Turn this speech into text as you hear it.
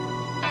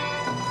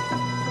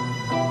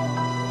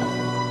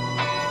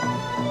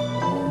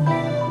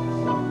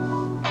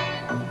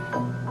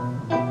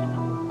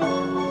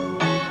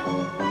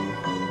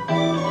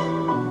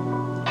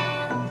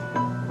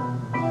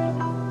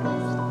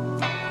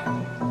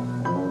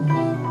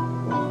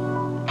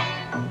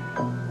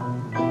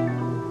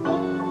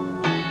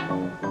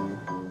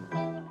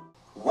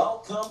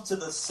to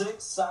the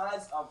Six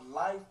Sides of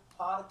Life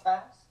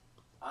podcast.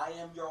 I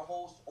am your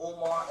host,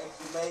 Omar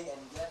Exume,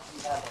 and yes,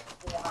 we have a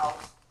full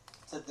house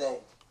today.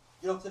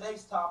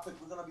 Today's topic,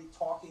 we're going to be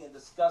talking and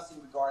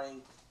discussing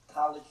regarding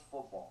college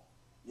football.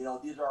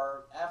 These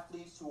are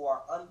athletes who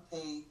are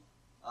unpaid,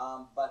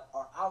 but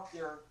are out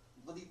there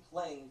really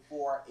playing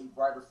for a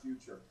brighter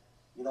future,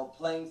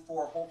 playing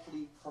for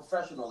hopefully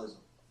professionalism.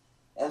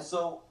 And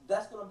so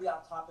that's going to be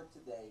our topic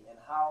today, and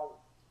how,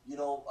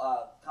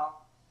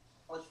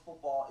 college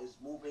football is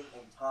moving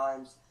in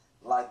times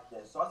like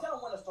this. So I kind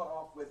of want to start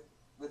off with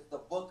the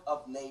book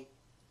of Nate.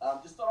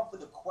 Just start off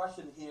with a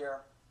question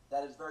here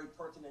that is very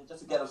pertinent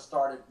just to get us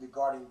started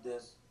regarding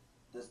this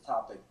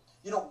topic.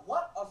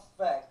 What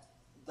effect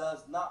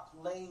does not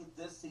playing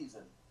this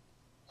season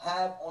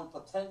have on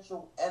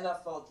potential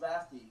NFL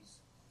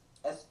draftees,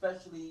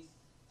 especially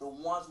the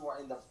ones who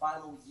are in the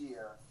final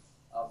year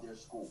of their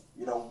school?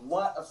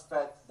 What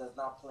effect does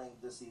not playing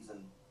this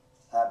season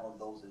have on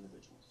those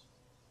individuals?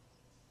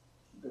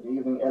 Good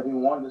evening,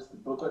 everyone. This is the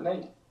Book of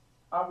Nate.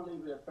 I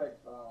believe it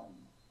affects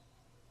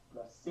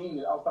the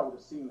seniors. I'll start with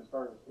the seniors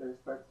first. It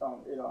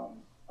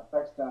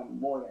affects them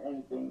more than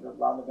anything, because a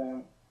lot of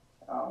them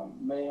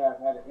may have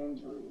had an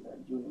injury their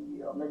junior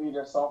year, or maybe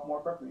their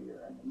sophomore, freshman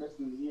year, and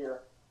missing the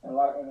year. And a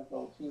lot of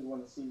NFL teams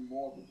want to see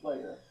more of the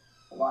player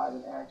live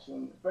in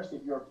action, especially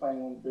if you're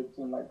playing on a big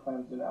team like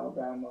Clemson,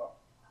 Alabama,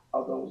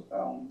 of those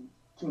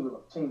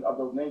teams of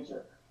those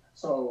nature.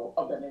 So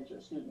of that nature,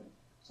 excuse me.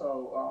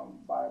 So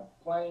by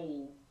not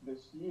playing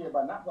this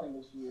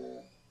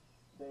year,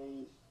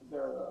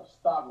 their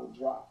stock will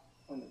drop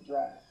in the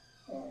draft,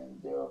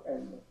 and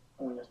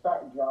when your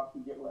stock drops,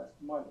 you get less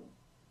money,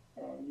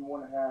 and you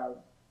want to have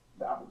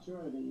the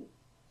opportunity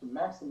to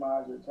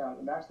maximize your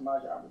talent, to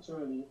maximize your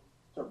opportunity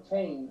to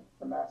obtain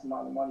the maximum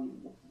amount of money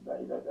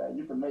that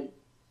you can make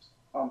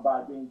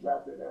by being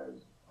drafted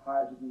as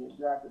high as you can get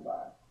drafted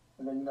by.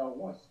 And then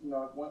once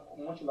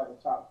you're like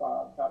a top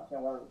 5, top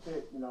 10, whatever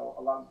pick, a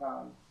lot of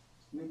times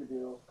sneaker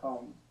deals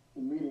come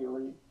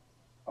immediately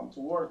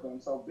towards them.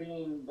 So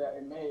being that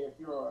if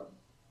you're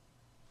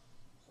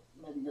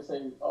maybe you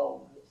say,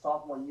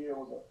 sophomore year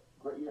was a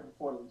great year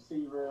for the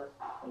receiver,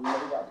 and he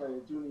got to play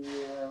his junior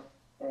year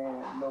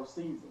and no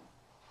season.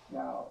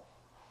 Now,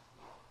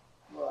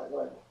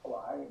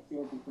 I didn't see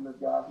anything from this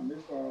guy from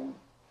this end.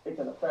 It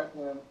can affect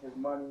him, his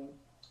money,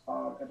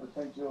 and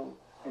potential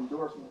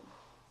endorsement.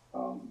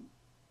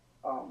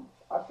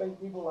 I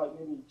think people like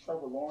maybe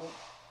Trevor Lawrence.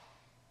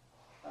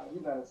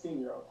 He's not a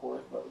senior, of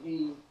course, but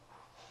he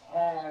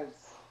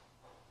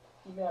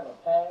may have a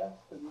pass,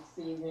 because we've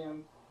seen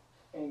him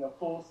in the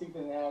full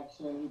season in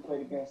action. He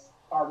played against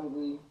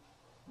arguably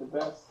the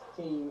best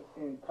team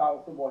in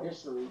college football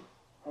history,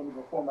 and he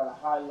performed at a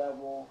high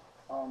level.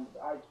 His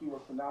IQ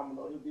was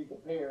phenomenal. He'd be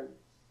compared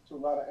to a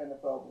lot of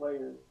NFL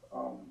players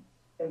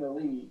in the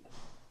league,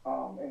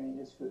 and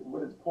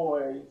with his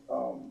poise,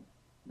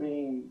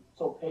 being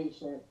so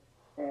patient,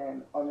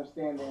 and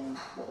understanding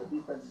what the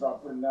defenses are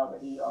putting out,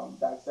 that he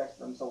dissects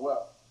them so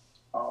well.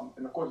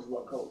 And of course, he's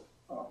well coached.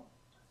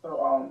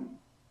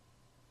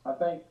 I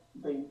think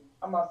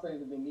I'm not saying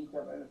that they need to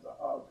have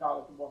a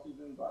college football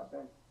season, but I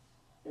think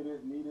it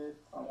is needed.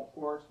 Of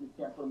course, you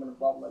can't put them in a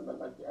bubble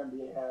like the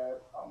NBA has.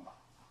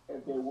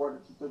 If they were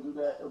to do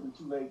that, it would be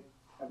too late.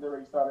 If they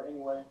already started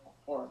anyway,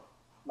 or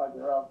like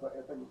they're up, but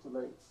I think it's too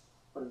late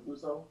for them to do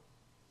so.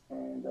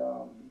 And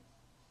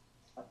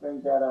I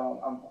think that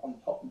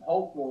I'm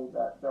hopeful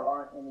that there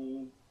aren't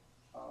any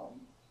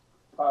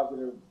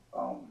positive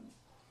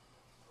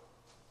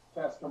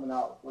tests coming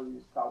out for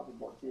these college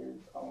football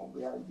kids.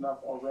 We have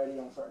enough already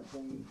on certain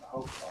teams. I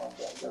hope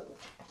that doesn't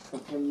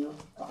continue.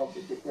 I hope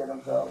they take care of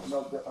themselves. A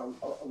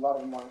lot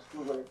of them are in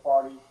school where they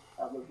party,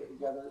 have little get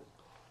together,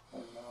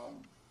 and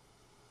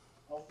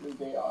hopefully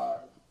they are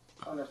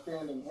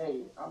understanding,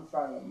 hey, I'm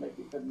trying to make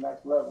it to the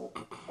next level.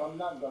 So I'm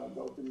not going to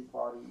go to these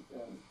parties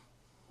and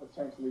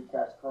potentially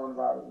catch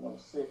coronavirus. I'm going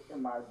to sit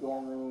in my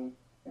dorm room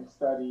and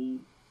study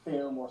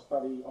film or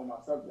study on my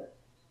subject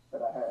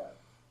that I have.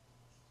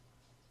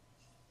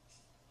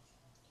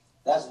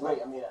 That's great.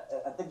 I mean,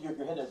 I think you're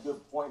hitting a good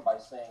point by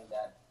saying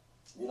that,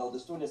 the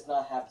students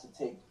not have to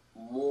take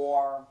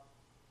more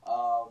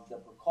of the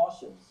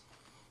precautions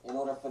in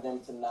order for them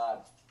to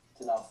not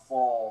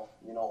fall,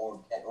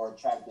 or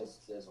attract this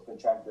or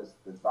contract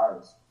this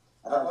virus.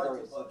 I'd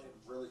like to plug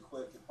in really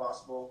quick, if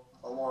possible,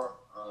 Omar.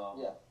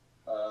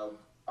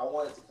 I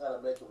wanted to kind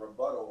of make a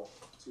rebuttal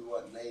to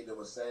what Nate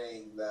was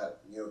saying,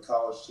 that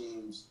college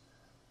teams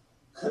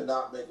could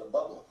not make a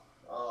bubble,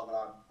 and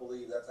I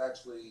believe that's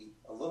actually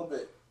a little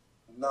bit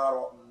not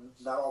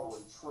all the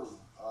way true.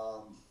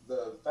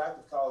 The fact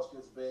of college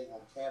kids being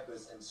on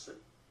campus and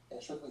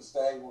strictly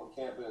staying on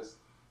campus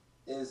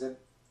is in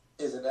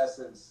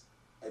essence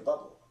a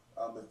bubble.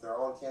 If they're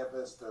on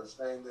campus, they're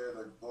staying there,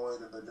 they're doing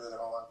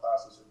their online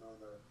classes, or doing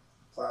their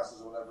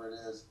classes, whatever it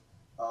is.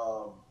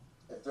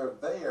 If they're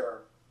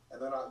there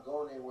and they're not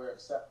going anywhere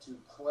except to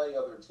play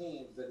other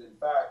teams, then in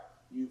fact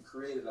you've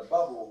created a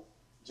bubble,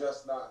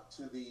 just not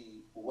to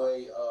the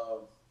way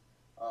of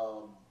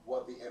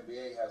what the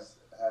NBA has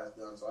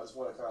done. So I just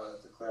want to kind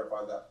of to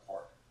clarify that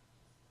part.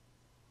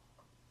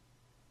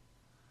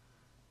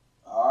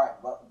 All right,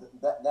 well,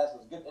 that's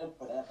good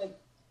input. And I think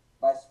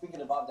by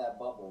speaking about that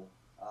bubble,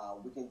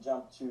 we can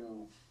jump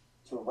to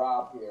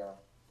Rob here.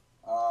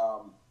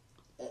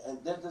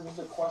 And this is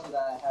a question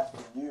that I have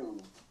for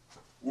you.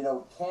 You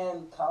know,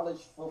 can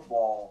college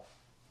football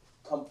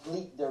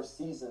complete their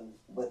season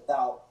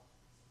without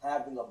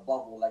having a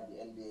bubble like the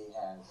NBA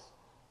has?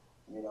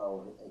 You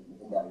know,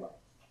 in that way.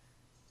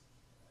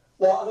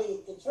 Well, I mean,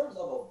 in terms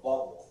of a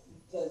bubble,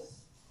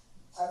 because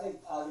I think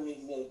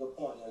you made a good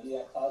point. You know, you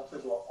have college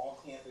kids who are on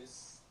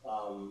campus.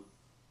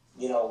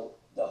 You know,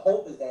 the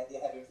hope is that they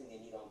have everything they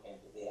need on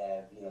campus. They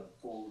have, you know, the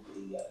food,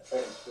 the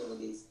training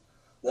facilities.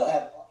 They'll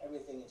have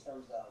everything in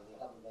terms of, you know,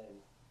 helping them,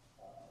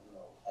 you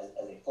know,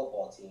 as a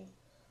football team.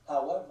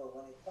 However,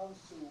 when it comes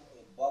to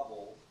a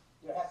bubble,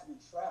 there has to be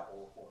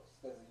travel, of course.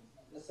 Because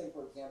let's say,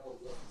 for example,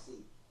 the SEC.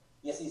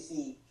 The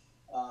SEC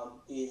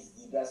is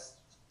the best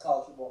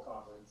college football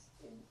conference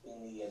in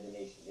the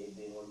nation. They've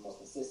been one of the most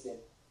consistent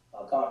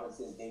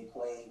conferences. They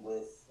play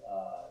with,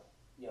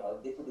 you know,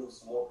 they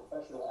produce more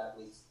professional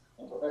athletes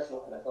and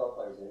professional NFL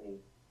players than any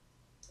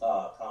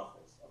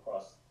conference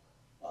across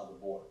the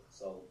board.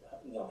 So,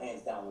 you know,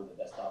 hands down, one of the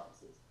best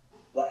conferences.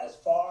 But as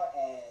far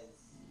as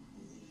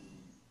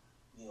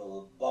the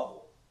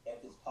bubble,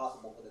 if it's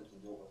possible for them to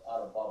do it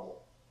without a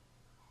bubble,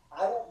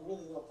 I don't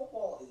really know.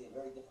 Football is a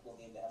very difficult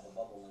game to have a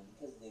bubble in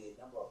because of the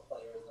number of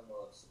players, number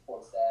of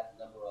support staff,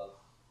 number of,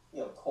 you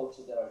know,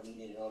 coaches that are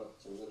needed in order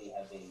to really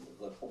have a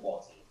good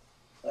football team.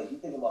 Like, you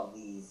think about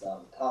these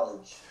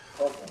college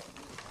programs,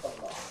 you're talking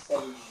about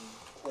 70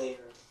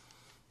 players,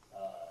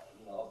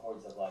 you know,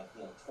 upwards of like,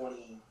 you know,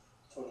 20,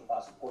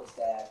 25 support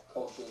staff,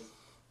 coaches.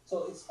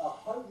 So it's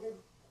 100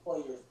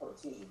 players per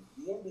team.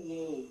 The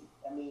NBA,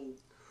 I mean,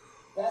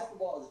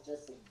 basketball is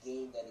just a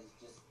game that is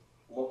just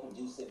more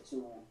conducive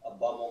to a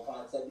bubble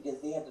concept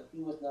because they have the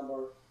fewest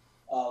number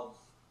of,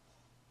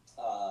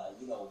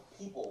 you know,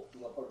 people,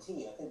 you know, per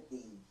team. I think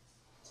the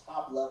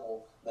top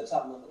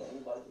number that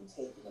anybody can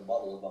take in the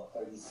bubble is about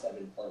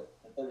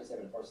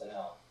 37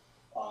 personnel,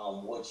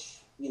 which,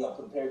 you know,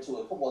 compared to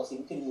a football team,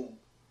 you couldn't even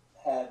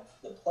have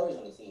the players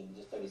on the team,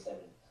 just 37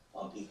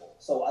 people.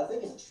 So I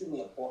think it's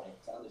extremely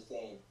important to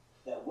understand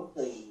that with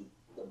the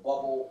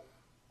bubble,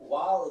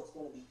 while it's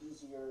going to be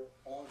easier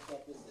on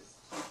campus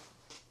to keep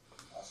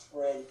a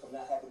spread from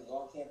not happening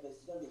on campus,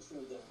 it's going to be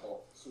extremely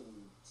difficult to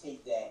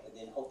take that and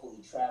then hopefully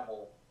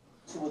travel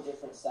to a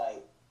different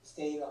site,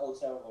 stay in a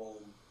hotel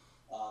room,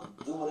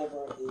 do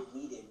whatever is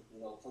needed,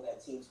 you know, for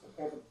that team to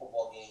prepare for the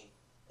football game,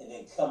 and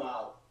then come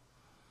out,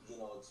 you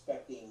know,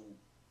 expecting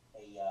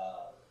a,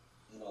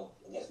 you know,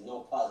 I guess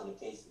no positive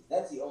cases.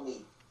 That's the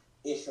only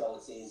issue I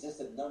would say is just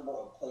the number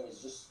of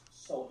players, just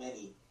so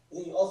many. And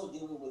then you're also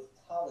dealing with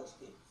college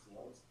kids. You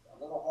know, it's a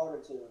little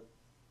harder to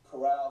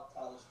corral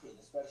college kids,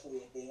 especially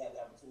if they have the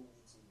opportunity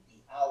to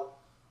be out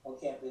on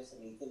campus.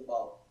 I mean, think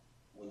about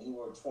when you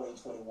were 20,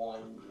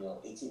 21, you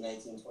know, 18,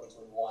 19, 20,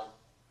 21.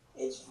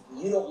 It's,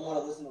 you don't want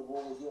to listen to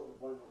rules. You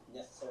don't want to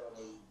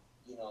necessarily,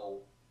 you know,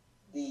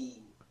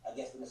 be, I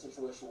guess, in a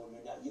situation where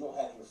you don't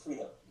have your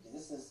freedom. Because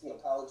this is, you know,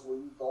 college where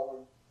you go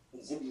and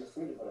exhibit your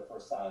freedom for the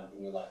first time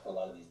in your life for a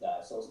lot of these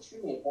guys. So it's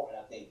extremely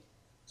important, I think,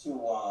 to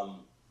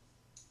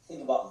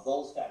think about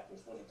those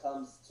factors when it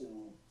comes to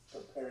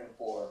preparing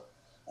for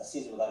a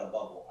season without a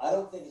bubble. I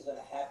don't think it's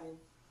going to happen.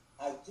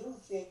 I do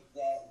think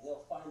that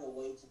they'll find a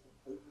way to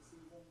complete the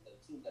season, the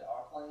teams that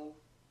are playing.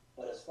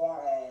 But as far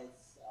as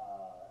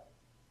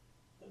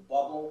the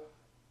bubble,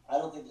 I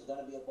don't think there's going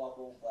to be a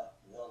bubble, but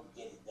they'll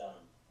get it done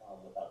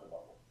without the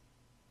bubble.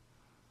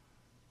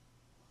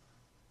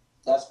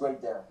 That's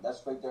great there.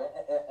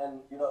 And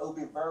you know,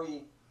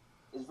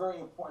 it's very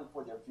important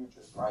for their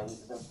futures, right?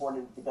 It's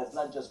important because it's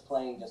not just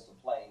playing just to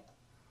play.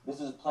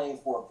 This is playing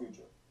for a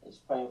future. It's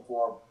playing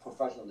for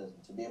professionalism,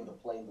 to be able to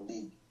play in the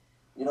league.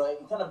 You know, it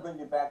kind of brings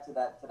me back to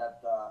that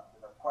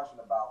question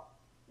about,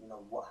 you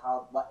know, what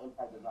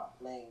impact does not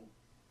playing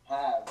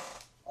have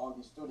on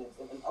these students.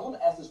 And I want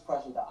to ask this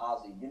question to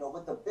Ozzy. You know,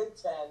 with the Big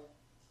Ten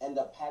and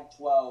the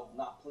Pac-12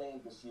 not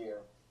playing this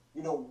year,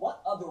 you know,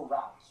 what other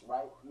routes,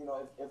 right? You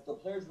know, if the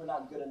players were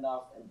not good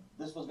enough and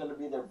this was going to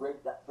be their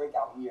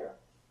breakout year,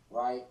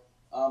 right?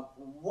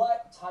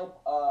 What type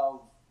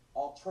of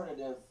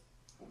alternative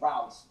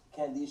routes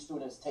can these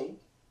students take?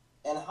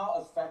 And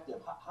how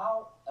effective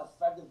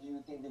do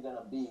you think they're going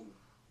to be,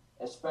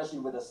 especially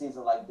with a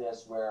season like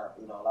this where,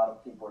 you know, a lot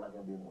of people are not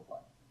going to be able to play?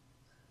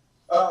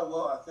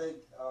 Well, I think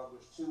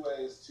there's two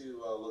ways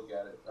to look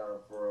at it.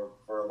 For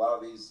a lot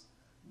of these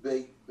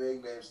big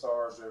name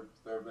stars,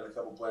 there have been a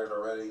couple players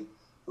already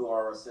who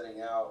are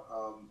sitting out.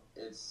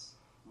 It's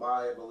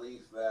my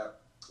belief that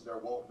there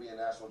won't be a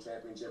national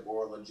championship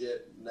or a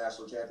legit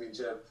national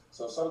championship.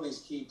 So some of these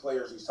key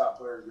players, these top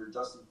players, your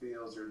Justin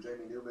Fields, your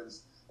Jamie Newmans,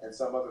 and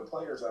some other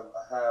players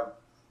have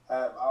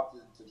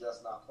opted to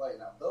just not play.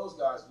 Now, those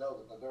guys know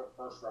that they're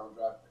first-round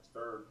draft picks.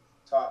 They're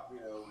top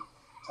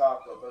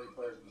 30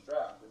 players in the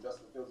draft. And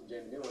Justin Fields and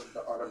Jamie Newman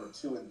are number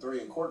 2 and 3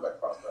 in quarterback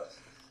prospects.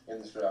 in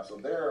this draft. So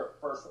they're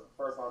first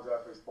round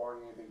draft picks,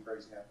 barring anything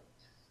crazy happening.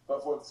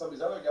 But for some of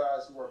these other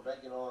guys who are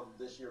banking on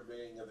this year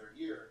being their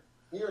year,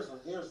 here's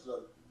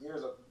the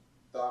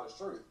honest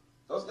truth.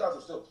 Those guys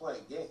are still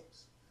playing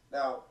games.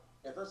 Now,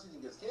 if their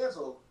season gets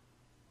canceled,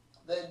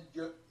 then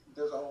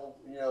there's a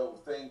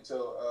whole thing to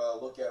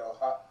look at of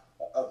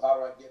how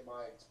do I get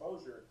my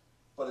exposure.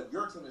 But if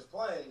your team is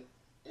playing,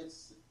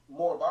 it's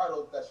more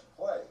vital that you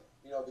play.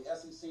 The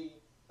SEC,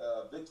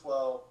 Big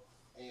 12,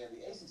 and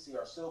the ACC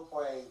are still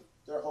playing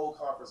their whole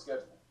conference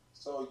schedule.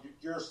 So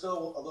you're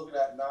still looking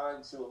at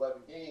 9 to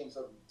 11 games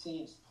of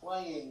teams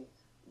playing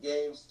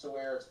games to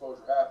where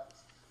exposure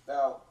happens.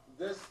 Now,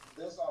 this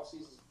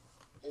offseason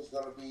is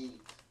going to be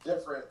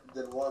different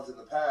than ones in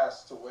the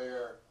past to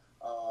where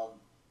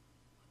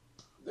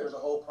there's a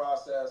whole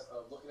process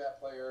of looking at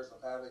players,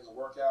 of having the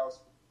workouts.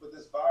 With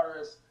this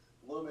virus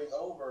looming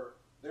over,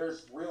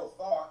 there's real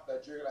thought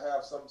that you're going to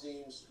have some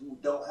teams who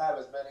don't have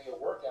as many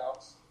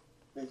workouts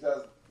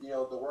because, the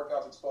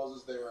workouts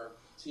exposes their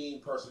team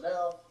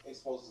personnel,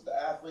 exposes the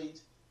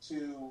athlete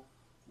to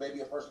maybe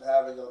a person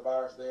having the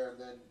virus there, and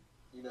then,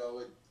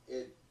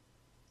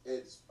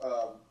 it's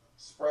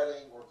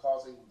spreading or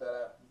causing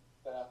that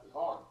athlete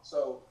harm.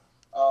 So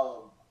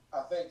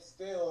I think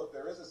still, if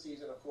there is a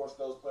season, of course,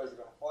 those players are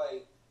going to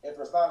play. If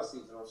there's not a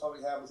season or if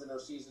something happens in their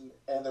season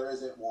and there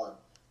isn't one,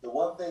 the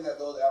one thing that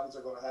those athletes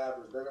are going to have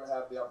is they're going to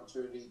have the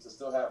opportunity to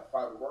still have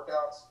private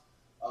workouts.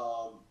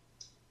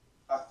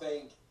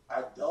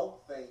 I don't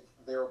think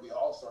there will be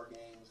all-star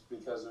games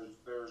because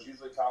there's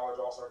usually college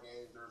all-star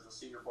games. There's a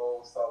Senior Bowl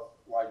and stuff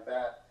like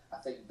that. I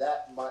think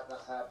that might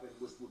not happen,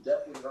 which will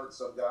definitely hurt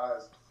some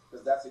guys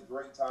because that's a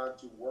great time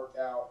to work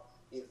out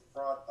in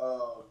front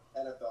of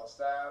NFL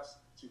staffs,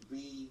 to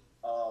be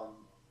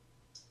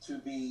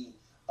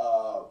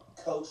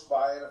coached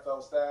by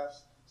NFL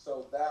staffs.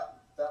 So that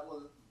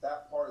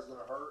part is going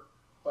to hurt.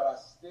 But I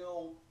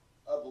still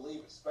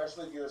believe,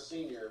 especially if you're a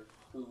senior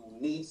who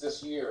needs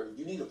this year,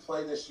 you need to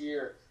play this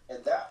year,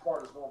 and that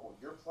part is normal.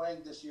 You're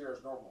playing this year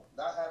as normal.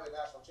 Not having a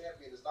national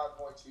champion is not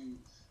going to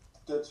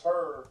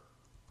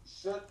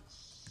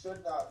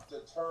should not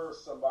deter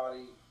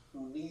somebody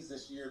who needs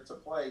this year to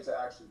play to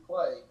actually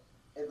play.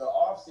 In the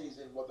off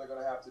season, what they're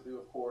going to have to do,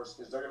 of course,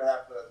 is they're going to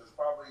have to. There's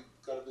probably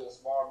going to be a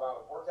small amount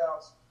of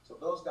workouts. So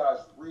those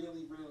guys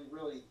really, really,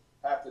 really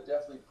have to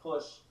definitely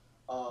push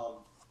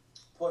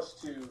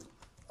to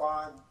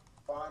find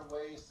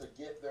ways to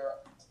get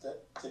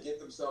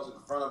themselves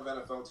in front of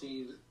NFL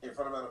teams, in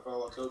front of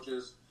NFL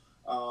coaches.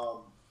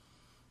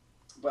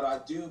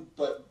 But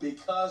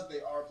because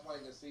they are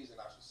playing a season,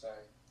 I should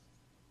say,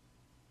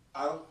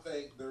 I don't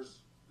think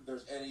there's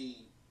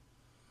any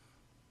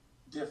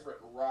different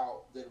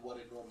route than what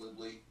it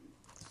normally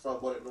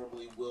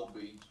will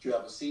be. You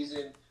have a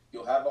season,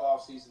 you'll have an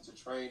off season to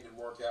train and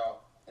work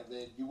out, and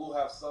then you will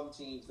have some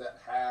teams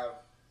that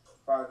have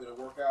private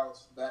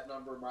workouts. That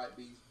number might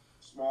be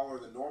smaller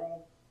than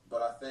normal,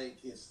 but I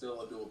think it's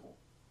still doable.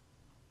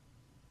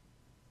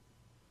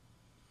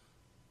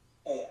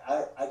 Hey,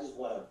 I just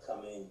want to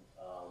come in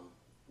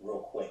real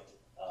quick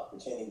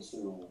pertaining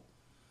to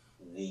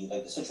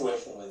the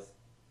situation with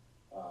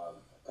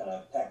kind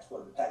of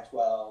Pac-12,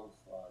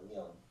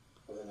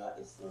 whether or not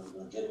it's the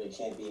legitimate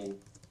champion.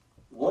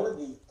 One of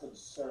the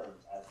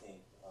concerns, I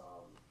think,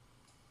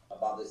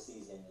 about this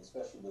season,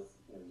 especially with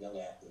young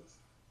athletes,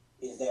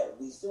 is that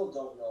we still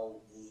don't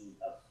know the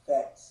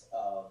effects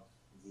of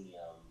the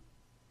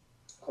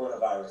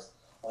coronavirus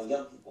on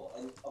young people.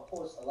 And, of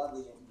course, a lot of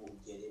the young people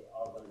who get it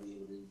are going to be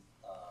able to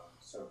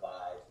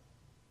survive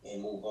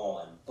and move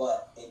on.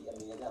 But,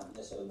 not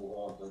necessarily move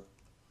on, but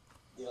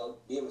they'll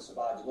be able to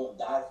survive. They won't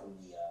die from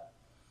the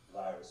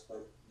virus,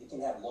 but it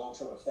can have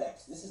long-term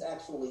effects. This is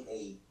actually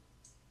a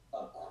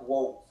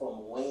quote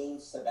from Wayne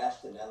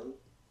Sebastianelli.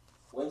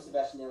 Wayne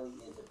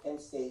Sebastianelli is the Penn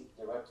State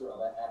Director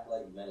of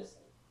Athletic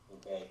Medicine,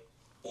 okay?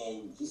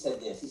 And he said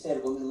this. He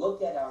said, when we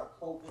looked at our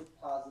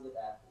COVID-positive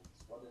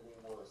athletes, whether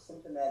they were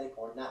symptomatic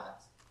or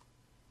not,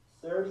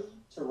 30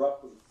 to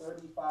roughly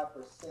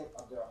 35%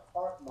 of their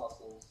heart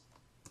muscles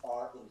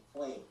are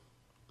inflamed.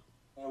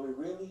 And we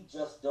really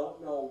just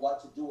don't know what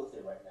to do with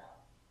it right now.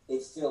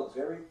 It's still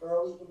very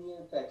early in the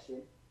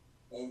infection.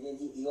 And then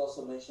he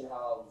also mentioned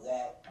how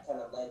that kind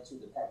of led to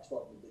the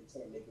Pac-12 and the Big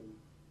Ten making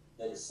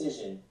the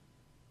decision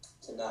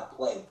to not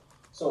play.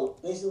 So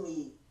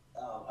basically,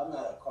 I'm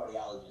not a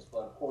cardiologist, but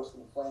of course,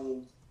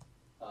 inflamed,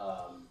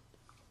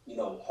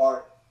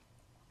 heart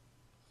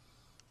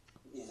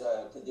is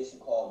a condition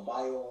called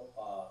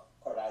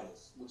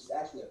myocarditis, which is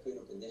actually a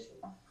fatal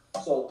condition.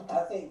 So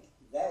I think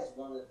that is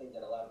one of the things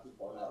that a lot of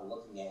people are not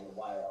looking at, and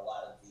why a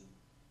lot of the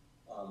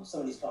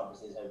some of these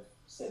conferences have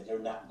said they're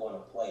not going to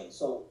play.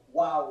 So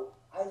while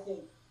I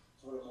think,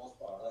 for the most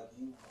part, like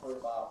you heard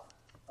about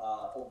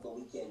over the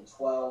weekend,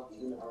 12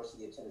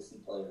 University of Tennessee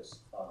players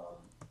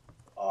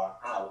are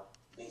out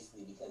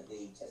basically because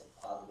they tested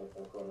positive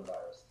for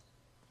coronavirus.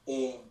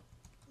 And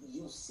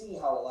you see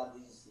how a lot of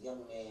these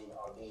young men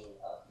are being,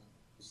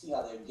 you see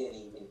how they're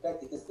getting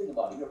infected. Because think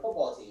about it, your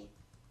football team,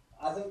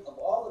 I think of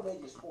all the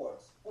major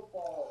sports,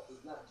 football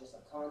is not just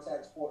a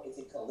contact sport, it's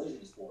a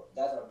collision sport.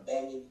 Guys are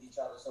banging with each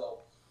other. So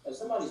if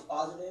somebody's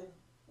positive,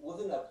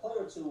 within a play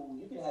or two,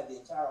 you can have the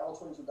entire all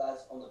 22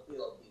 guys on the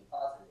field being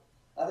positive.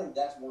 I think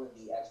that's one of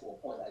the actual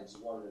points I just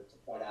wanted to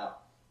point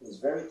out. It's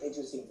very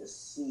interesting to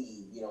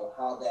see,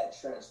 how that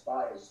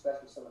transpires,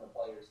 especially some of the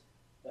players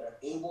that are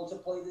able to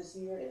play this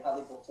year and how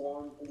they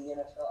perform in the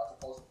NFL as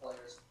opposed to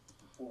players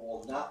who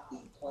will not be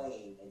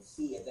playing, and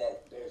see if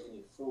that bears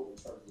any fruit in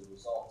terms of the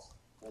results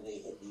when they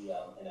hit the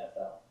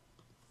NFL.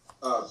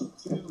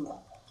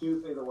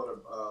 Two things I want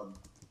to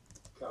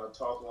kind of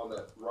talk on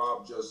that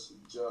Rob just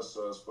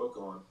spoke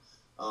on,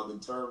 in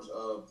terms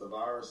of the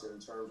virus and in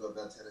terms of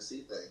that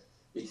Tennessee thing.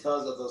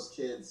 Because of those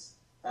kids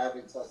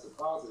having tested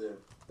positive,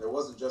 there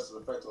wasn't just an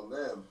effect on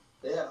them.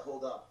 They had to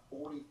hold out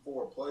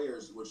 44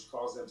 players, which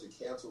caused them to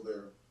cancel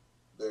their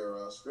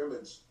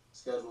scrimmage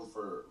scheduled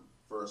for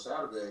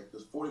Saturday,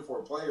 because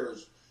 44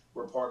 players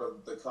were part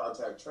of the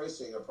contact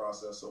tracing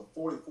process. So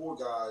 44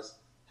 guys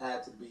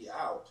had to be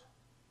out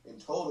in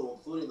total,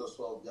 including those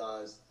 12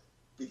 guys,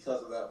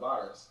 because of that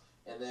virus.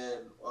 And then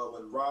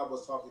when Rob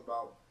was talking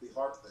about the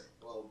heart thing,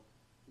 well,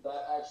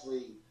 that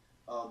actually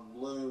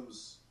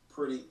looms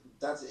pretty.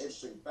 That's an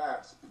interesting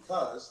fact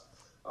because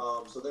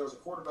so there was a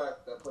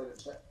quarterback that played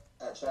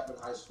at Chapman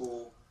High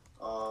School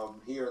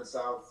here in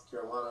South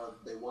Carolina.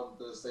 They won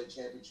the state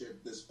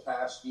championship this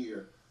past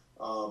year.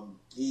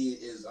 He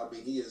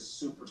is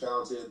super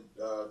talented.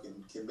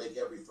 Can make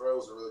every throw.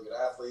 Is a really good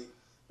athlete.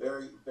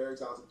 Very, very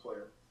talented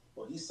player.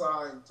 Well, he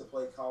signed to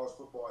play college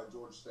football at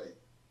Georgia State.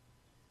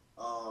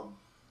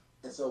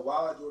 And so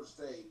while at Georgia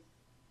State,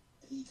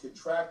 he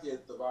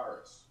contracted the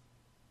virus.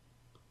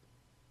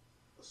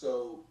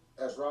 So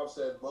as Rob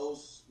said,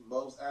 most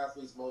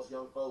athletes, most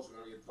young folks are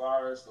going to get the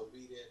virus, they'll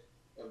beat it,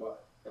 and blah,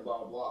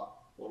 blah, blah.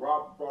 Well,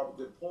 Rob brought up a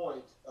good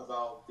point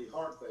about the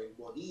heart thing.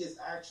 Well, he is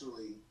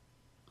actually,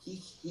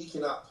 he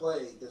cannot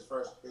play his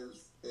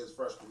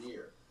freshman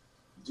year.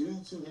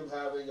 Due to him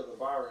having the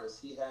virus,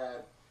 he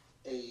had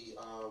he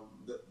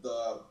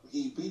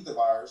beat the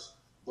virus,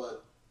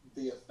 but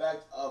the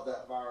effect of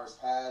that virus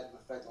had an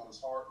effect on his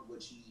heart,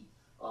 which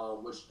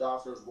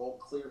doctors won't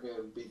clear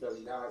him because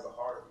he now has a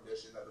heart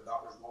condition that the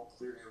doctors won't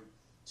clear him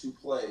to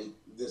play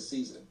this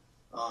season.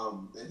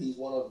 And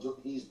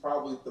he's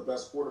probably the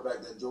best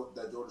quarterback that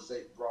Georgia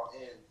State brought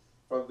in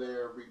from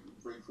their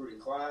recruiting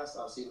class.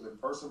 I've seen him in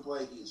person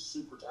play. He is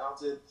super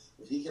talented.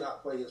 If he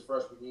cannot play his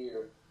freshman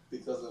year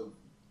because of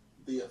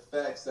the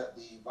effects that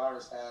the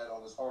virus had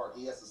on his heart,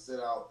 he has to sit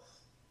out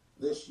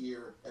this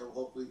year, and will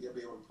hopefully he'll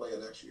be able to play it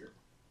next year.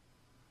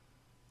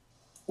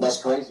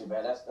 That's crazy,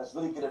 man. That's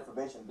really good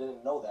information.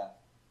 Didn't know that.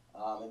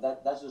 And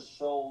that just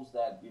shows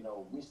that,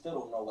 we still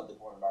don't know what the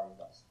coronavirus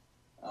does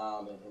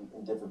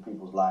in different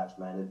people's lives,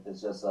 man.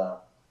 It's just a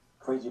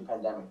crazy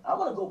pandemic. I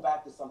want to go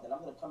back to something. I'm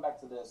going to come back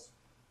to this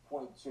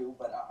point too,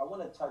 but I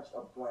want to touch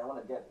a point. I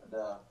want to get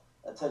the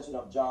attention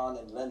of John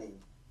and Lenny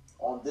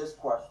on this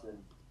question.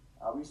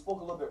 We spoke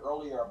a little bit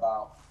earlier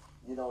about,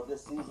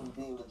 this season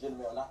being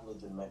legitimate or not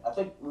legitimate. I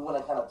think we want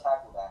to kind of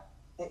tackle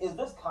that. Is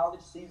this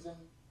college season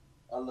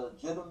a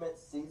legitimate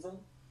season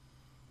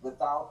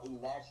without a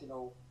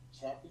national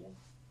champion?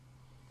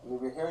 I mean,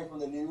 we're hearing from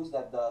the news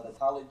that the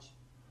college,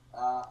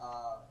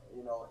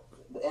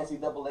 the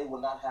NCAA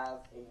will not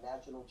have a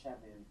national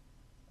champion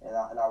in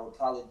our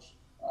college,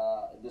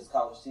 in this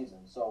college season.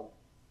 So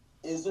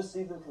is this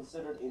season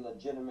considered a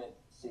legitimate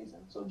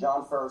season? So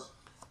John first,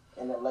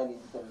 and then Lenny, you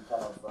can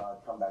kind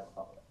of come back on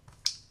top of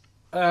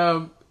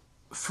that.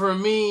 For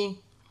me,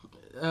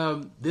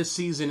 this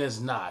season is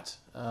not.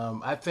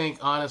 I think,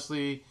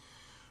 honestly,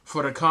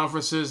 for the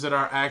conferences that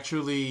are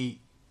actually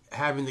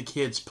having the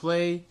kids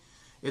play,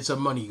 it's a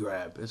money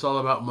grab. It's all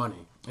about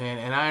money.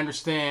 And I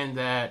understand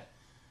that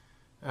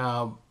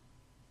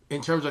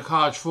in terms of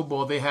college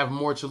football, they have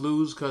more to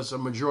lose because a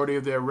majority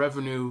of their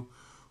revenue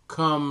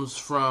comes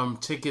from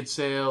ticket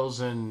sales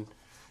and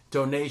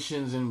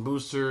donations and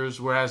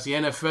boosters, whereas the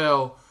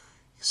NFL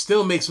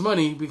still makes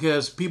money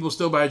because people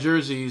still buy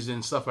jerseys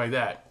and stuff like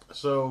that.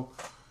 So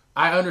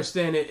I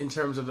understand it in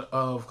terms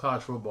of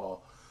college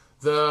football.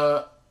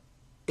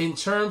 In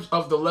terms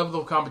of the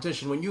level of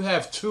competition, when you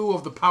have two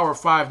of the Power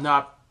Five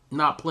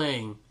not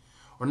playing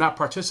or not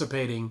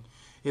participating,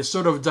 it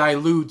sort of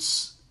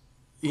dilutes,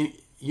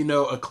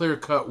 a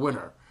clear-cut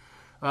winner.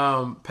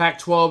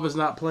 Pac-12 is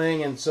not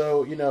playing, and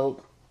so,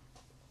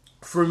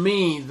 for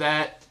me,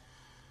 that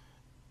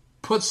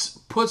puts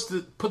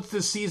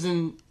the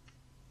season.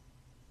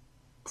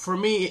 For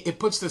me, it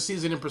puts the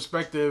season in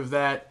perspective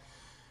that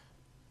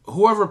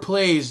whoever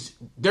plays,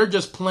 they're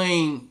just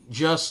playing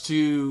just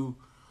to,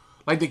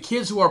 like, the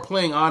kids who are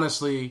playing,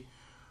 honestly,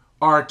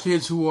 are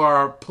kids who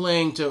are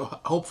playing to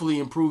hopefully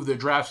improve their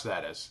draft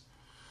status.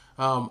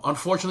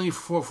 Unfortunately,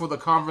 for the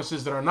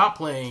conferences that are not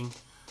playing,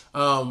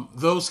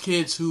 those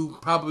kids who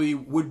probably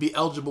would be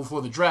eligible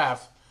for the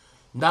draft,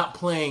 not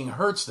playing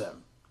hurts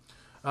them.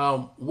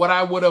 What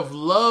I would have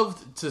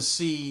loved to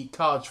see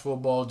college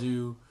football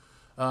do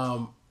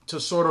to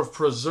sort of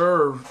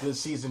preserve this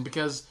season,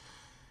 because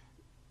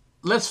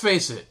let's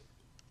face it,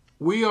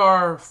 we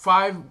are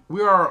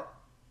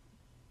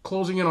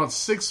closing in on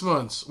 6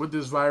 months with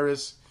this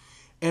virus,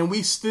 and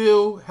we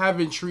still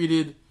haven't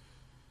treated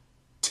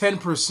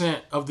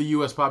 10% of the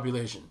U.S.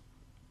 population.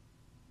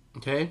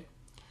 Okay?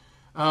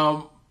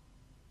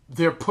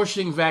 They're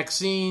pushing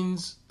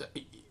vaccines,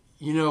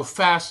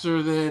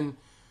 faster than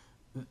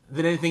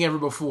anything ever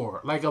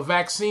before. Like a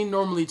vaccine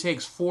normally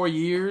takes 4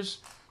 years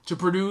to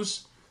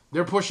produce.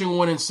 They're pushing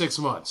one in 6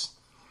 months.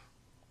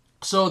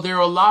 So there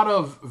are a lot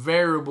of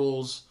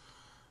variables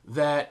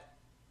that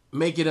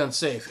make it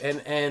unsafe.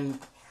 And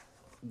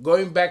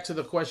going back to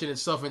the question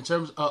itself, in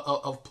terms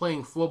of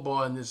playing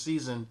football in this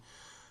season,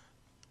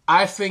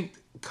 I think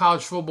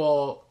college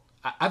football,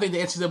 I think the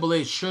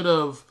NCAA should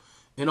have,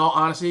 in all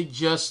honesty,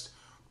 just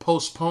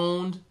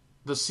postponed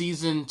the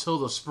season till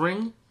the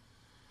spring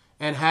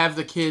and have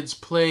the kids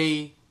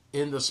play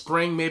in the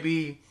spring.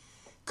 Maybe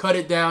cut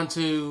it down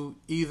to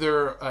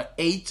either an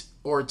 8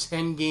 or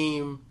 10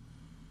 game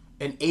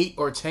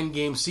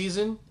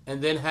season,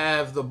 and then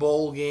have the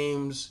bowl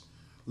games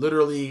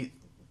literally,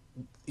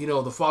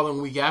 the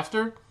following week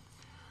after.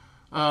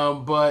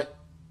 But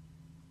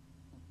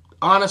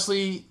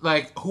honestly,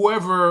 like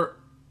whoever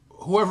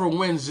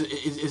wins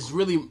is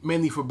really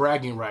mainly for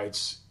bragging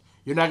rights.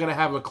 You're not going to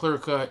have a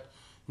clear-cut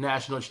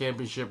national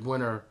championship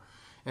winner.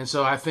 And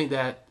so I think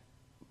that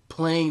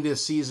playing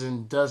this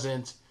season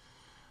doesn't,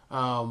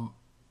 for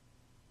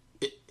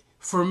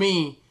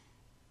me,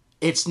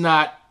 it's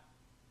not,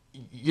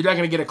 you're not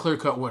going to get a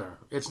clear-cut winner.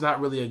 It's not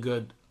really a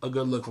good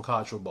look for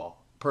college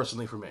football,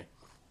 personally for me.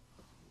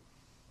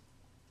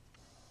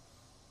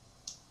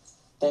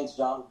 Thanks,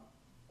 John.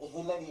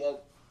 Hey, Lenny,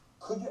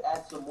 could you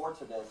add some more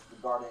to this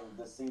regarding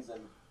this season?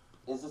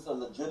 Is this a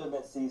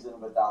legitimate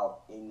season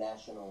without a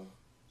national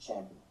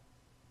champion,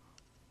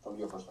 from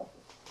your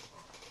perspective?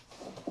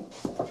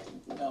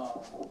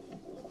 No, I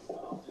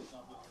don't think it's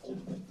not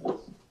legitimate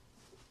because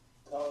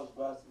college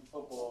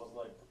basketball is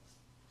like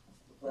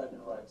the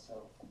bragging rights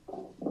of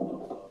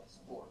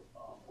sport.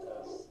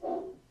 Because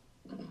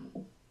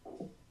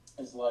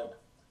it's like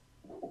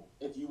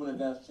if you win a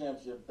national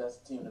championship, that's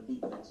the team to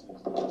beat next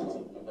season. That's the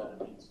team you got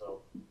to beat.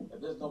 So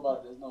if there's no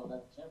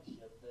national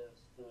championship,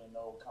 there's really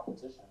no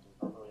competition.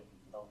 There's not really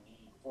no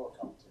need for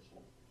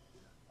competition.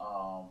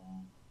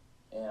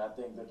 And I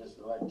think they're just,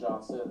 like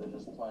John said, they're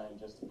just playing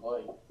just to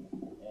play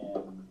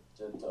and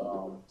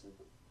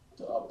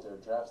to up their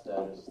draft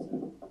status.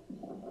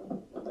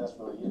 But that's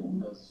really it.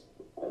 Because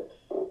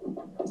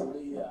to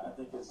me, I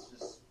think it's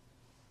just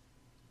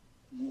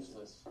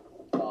useless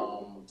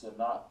to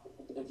not.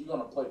 If you're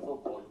gonna play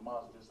football, you might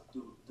as well just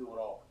do it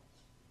all,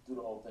 do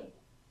the whole thing.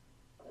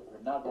 If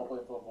you're not gonna play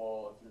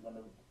football, if you're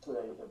gonna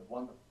play, if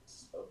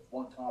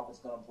one conference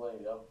gonna play,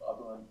 the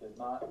other one is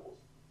not,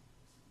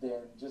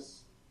 then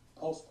just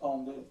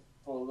postpone it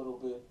for a little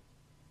bit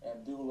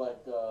and do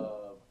like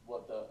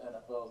what the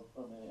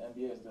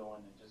NBA is doing,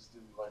 and just do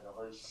like a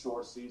very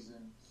short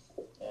season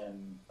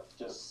and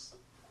just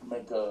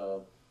make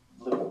a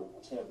little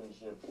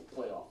championship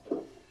playoff.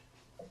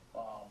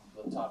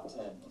 The top 10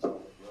 or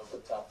something. The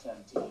top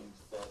 10 teams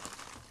that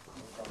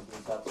are going to be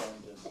the top 10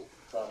 just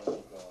try to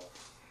make a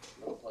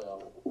little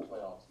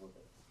playoffs with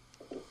it.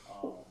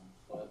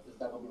 But it's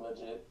not going to be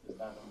legit. It's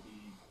not going to be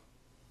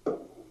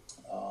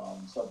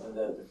something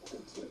that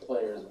the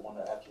players want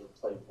to actually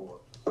play for.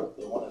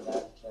 They want a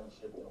national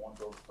championship. They want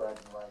those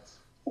bragging rights.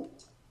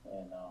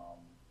 And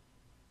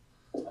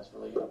that's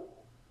really it.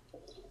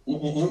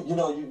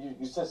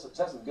 You said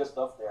some good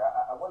stuff there.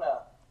 I want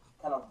to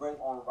kind of bring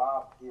on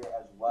Rob here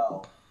as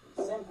well.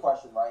 Same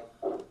question, right?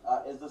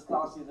 Is this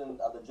college season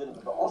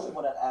legitimate? But also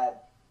want to add,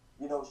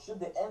 should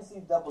the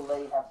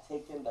NCAA have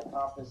taken the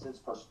conference's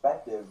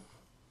perspective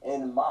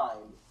in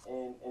mind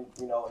in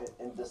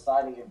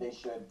deciding if they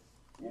should,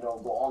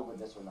 go on with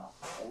this or not?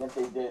 And if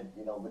they did,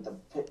 with the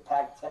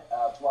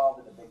Pac-12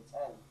 and the Big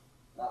Ten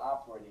not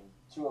operating,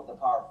 2 of the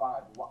Power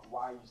 5,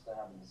 why are you still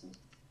having the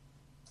season?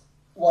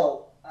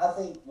 Well, I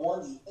think,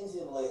 one, the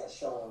NCAA has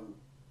shown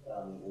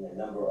in a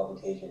number of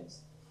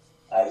occasions,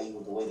 i.e.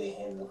 with the way they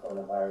handled the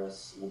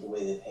coronavirus, with the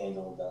way they've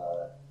handled,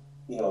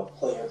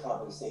 player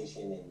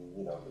compensation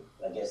and,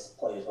 I guess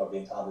players who are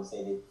being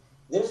compensated.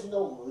 There's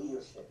no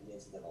leadership in the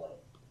NCAA.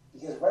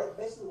 Because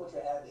basically what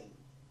you're having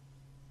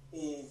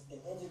is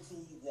an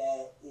entity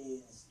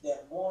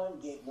that one,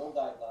 gave no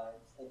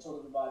guidelines and told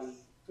everybody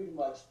pretty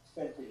much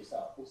fend for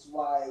yourself, which is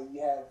why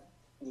you have,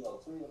 3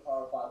 of the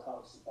Power 5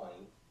 conferences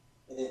playing,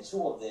 and then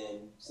 2 of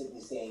them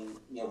simply saying,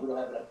 we don't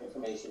have enough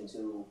information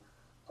to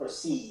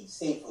proceed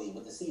safely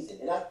with the season.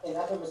 And I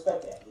can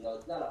respect that.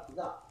 It's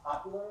not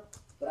popular,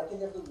 but I can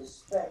definitely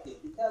respect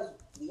it because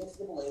the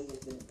NCAA has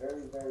been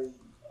very, very,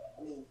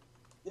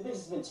 the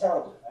business has been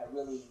terrible at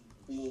really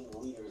being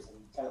leaders and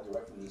kind of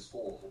directing these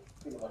schools.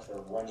 Pretty much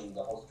are running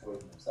the whole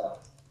situation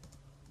themselves.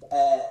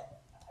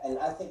 And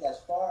I think as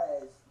far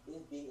as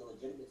it being a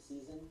legitimate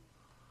season,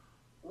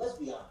 let's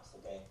be honest,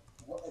 okay?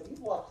 If you've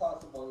watched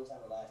college football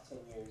anytime in the last 10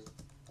 years,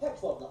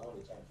 Pac-12 not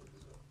winning the championship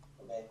this year,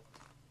 okay?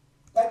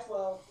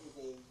 Pac-12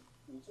 is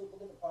when you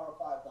look at the Power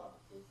 5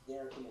 conferences,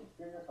 they're an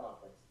inferior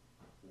conference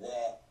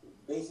that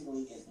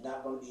basically is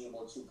not going to be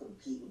able to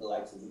compete with the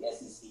likes of the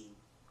SEC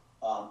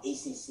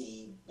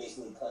ACC,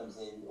 basically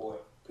Clemson, or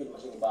pretty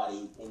much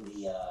anybody in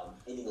the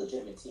any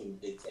legitimate team in the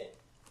Big Ten.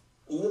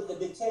 And you look at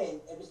the Big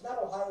Ten, if it's not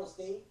Ohio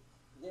State,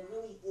 there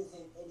really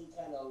isn't any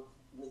kind of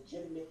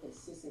legitimate,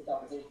 consistent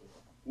competition.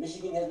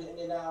 Michigan has been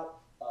in and out.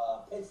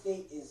 Penn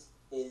State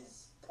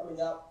is coming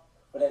up,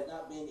 but has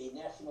not been a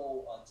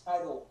national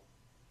title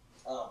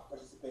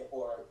participant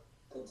or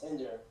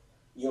contender,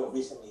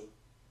 recently.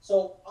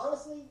 So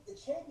honestly, the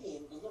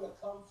champion is going to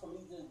come from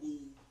either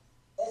the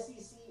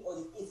SEC or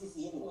the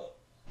ACC anyway.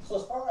 So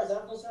as far as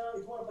I'm concerned,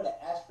 if you want to put an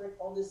asterisk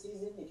on this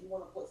season, if you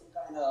want to put some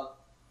kind of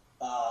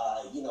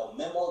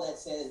memo that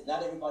says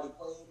not everybody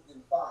played,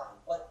 then fine.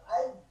 But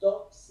I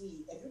don't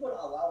see, if you're going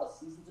to allow a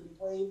season to be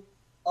played,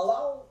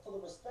 allow for the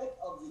respect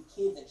of the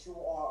kids that you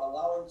are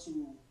allowing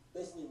to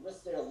basically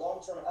risk their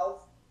long-term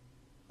health,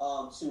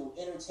 to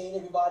entertain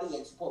everybody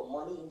and to put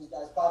money in these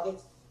guys'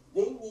 pockets.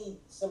 They need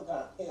some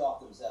kind of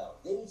payoff themselves.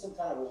 They need some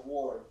kind of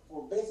reward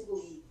for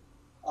basically,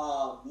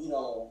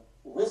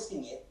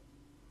 risking it,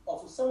 or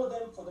for some of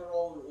them for their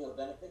own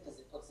benefit, because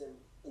it puts them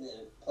in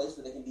a place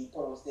where they can be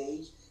put on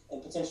stage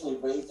and potentially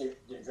raise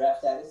their draft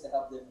status to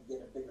help them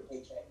get a bigger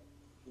paycheck,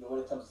 when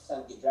it comes to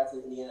trying to get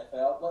drafted in the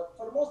NFL. But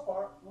for the most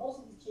part, most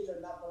of these kids are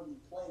not going to be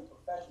playing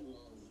professionally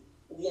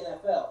in the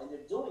NFL, and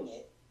they're doing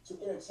it to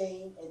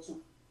entertain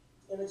us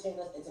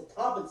and to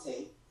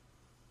compensate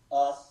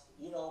us,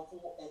 and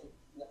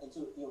to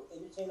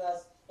entertain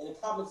us and to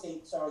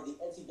compensate, the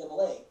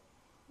NCAA,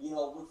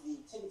 with the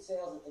ticket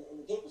sales and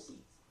the gate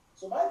receipts.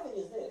 So my thing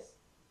is this: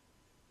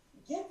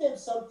 give them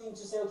something to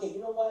say, okay, you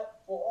know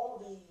what? For all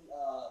the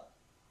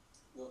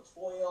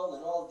toil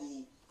and all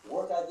the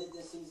work I did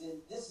this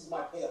season, this is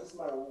my payoff. This is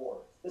my reward.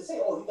 They say,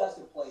 oh, you guys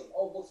can play.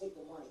 Oh, we'll take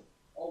the money.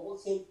 Oh, we'll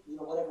take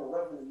whatever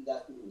revenue you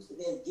guys produce. And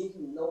then give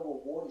you no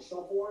reward to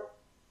show for it.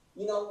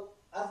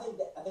 I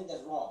think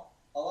that's wrong.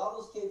 Allow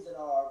those kids that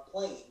are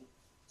playing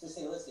to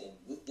say, listen,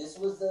 this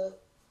was the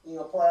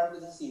parameters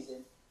of the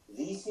season.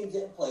 These teams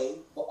didn't play,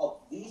 but of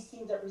these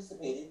teams that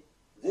participated,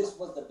 this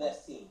was the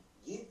best team.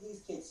 Give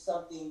these kids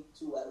something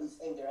to at least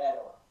hang their hat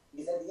on.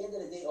 Because at the end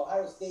of the day,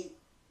 Ohio State,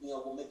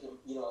 will make them,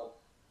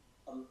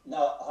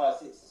 now Ohio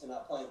State since they're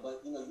not playing,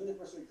 but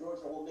University of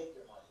Georgia will make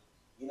their money.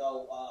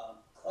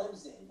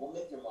 Clemson will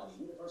make their money.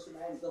 University of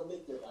Miami, they'll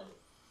make their money.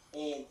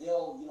 And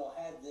they'll,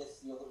 have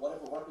this,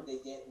 whatever record they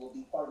get will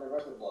be part of their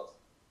record books.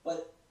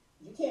 But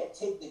you can't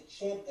take a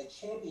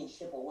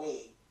championship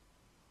away.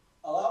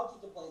 Allow a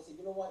kid to play and say,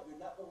 you know what, you're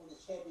not going to win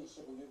this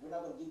championship, or we're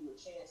not going to give you a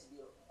chance to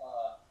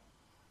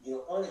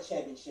earn a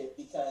championship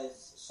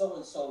because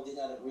so-and-so did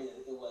not agree that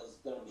it was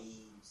going to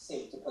be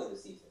safe to play the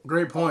season.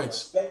 Great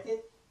points.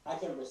 I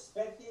can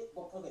respect it,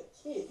 but for the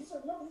kids, these are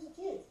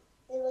kids.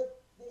 And like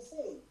they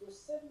say, there's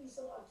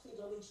 70-some-odd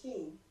kids on each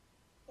team,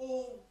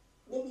 and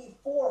maybe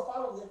 4 or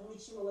 5 of them from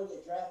each team are going to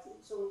get drafted.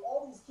 So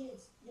all these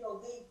kids,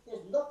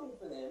 there's nothing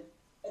for them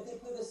if they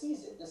play the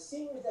season. The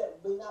seniors that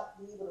may not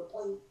be able to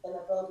play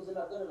NFL because they're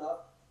not good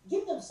enough,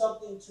 give them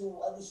something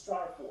to at least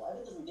strive for. I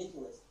think it's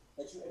ridiculous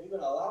that if you're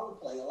going to allow them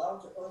to play, allow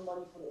them to earn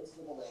money for the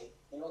NCAA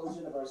and all these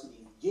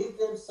universities, give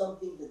them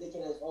something that they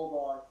can just hold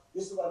on.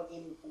 This is what I'm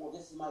aiming for.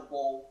 This is my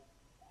goal.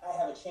 I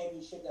have a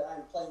championship that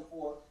I'm playing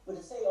for. But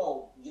to say,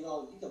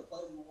 you can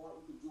play if you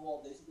want, you can do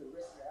all this, you can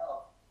risk your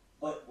health,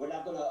 but we're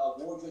not going to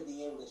award you at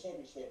the end with a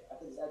championship, I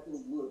think it's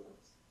absolutely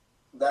ludicrous.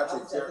 That's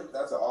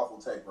an awful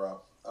take,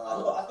 bro.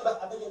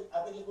 I think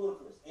it's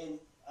ludicrous, and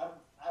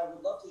I would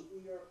love to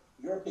hear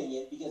your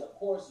opinion, because of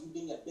course, you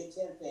being a Big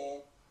Ten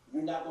fan,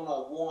 you're not going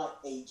to want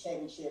a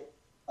championship,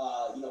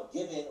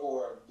 given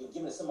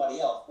to somebody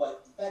else.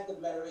 But the fact of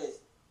the matter is,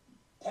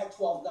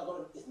 Pac-12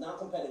 is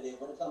non-competitive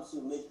when it comes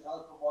to major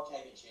college football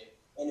championship,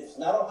 and if it's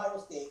not Ohio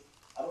State,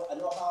 I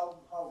know how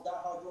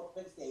diehard you are for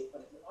Penn State,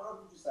 but if you're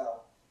honest with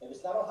yourself, if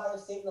it's not Ohio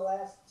State in the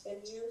last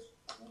 10 years,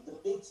 the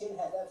Big Ten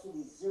has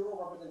absolutely zero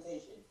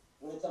representation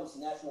when it comes to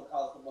national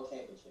college football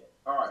championship.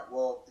 All right.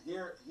 Well,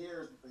 here's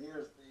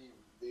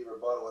the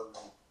rebuttal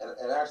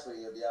and actually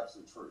the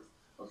absolute truth.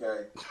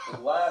 Okay. In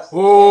the last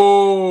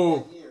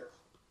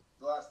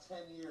 10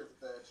 years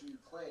that you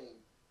claim,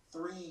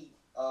 3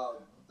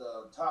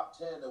 the top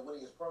 10 of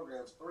winningest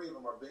programs, 3 of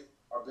them are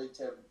Big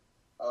Ten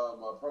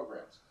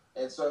programs.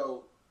 And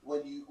so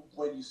when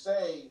you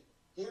say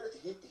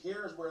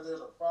here's where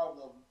there's a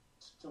problem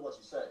to what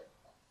you say,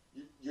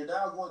 you're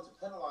now going to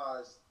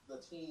penalize the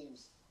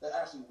teams that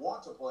actually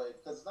want to play,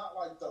 because it's not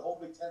like the whole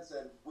Big Ten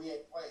said we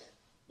ain't playing.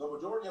 The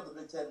majority of the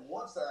Big Ten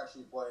wants to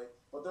actually play,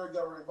 but their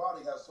governing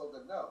body has told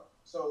them no.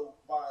 So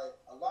by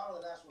allowing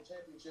a national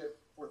championship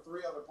for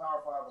 3 other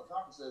Power 5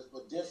 conferences,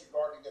 but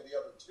disregarding of the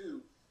other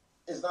 2,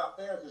 is not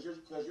fair, because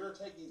you're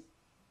taking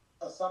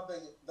something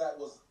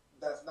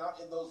that's not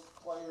in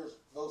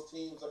those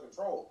teams'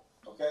 control.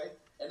 Okay.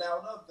 And now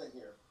another thing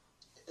here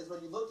is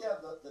when you look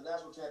at the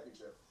national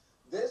championship,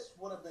 this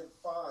would have been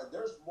fine.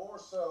 There's more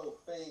so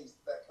things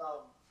that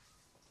come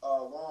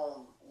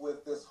along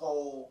with this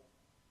whole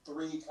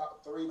 3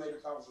 major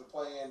conferences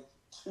playing,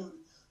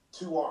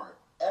 2 aren't.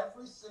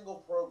 Every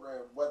single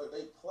program, whether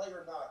they play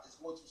or not, is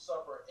going to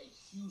suffer a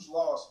huge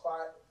loss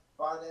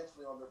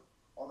financially on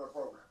their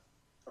program.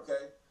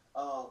 Okay,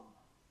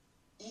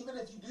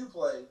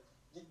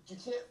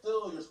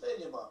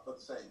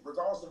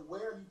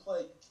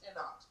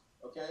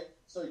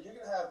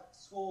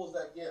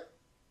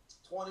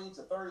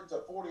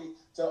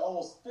 to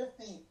almost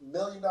 $50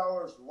 million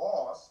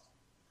lost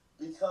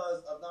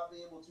because of not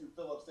being able to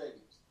fill up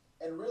stadiums.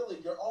 And really,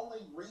 your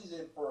only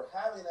reason for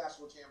having a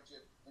national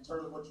championship, in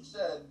terms of what you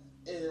said,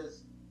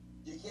 is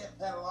you can't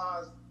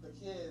penalize the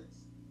kids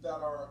that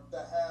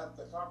have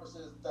the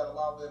conferences that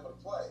allow them to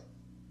play.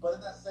 But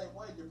in that same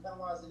way, you're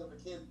penalizing the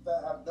kids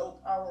that have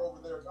no power over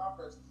their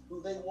conference,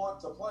 who they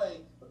want to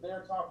play, but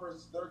their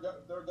conference,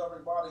 their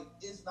governing body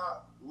is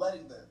not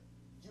letting them.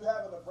 You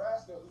have a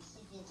Nebraska who's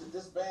seeking to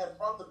disband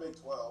from the Big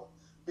 12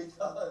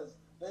 because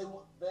they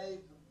want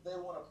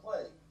to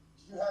play.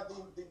 You have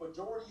the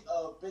majority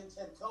of Big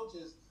Ten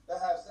coaches that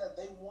have said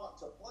they want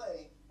to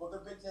play, but the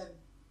Big Ten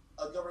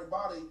governing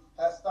body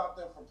has stopped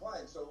them from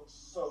playing.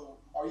 So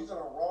are you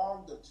going to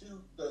wrong the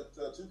two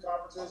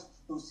conferences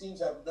who seem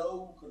to have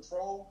no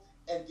control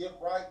and give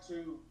right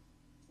to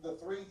the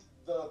three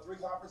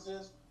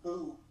conferences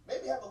who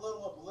maybe have a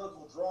little of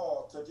political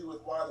draw to do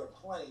with why they're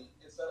playing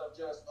instead of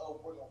just, oh,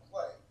 we're going to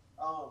play.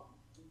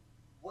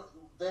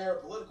 Their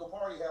political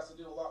party has to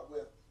do a lot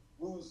with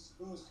whose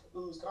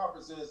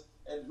conferences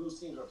and whose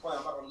teams are playing.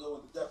 I'm not going to go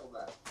into depth on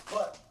that.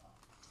 But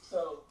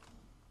so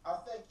I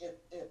think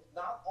if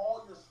not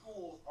all your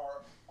schools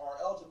are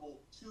eligible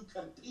to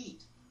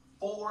compete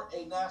for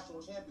a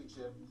national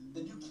championship,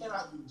 then you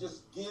cannot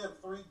just give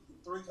three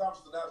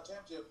conferences a national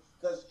championship,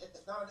 because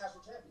it's not a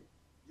national champion.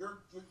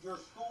 Your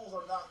schools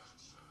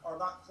are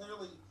not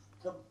clearly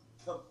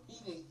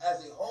competing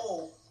as a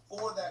whole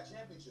for that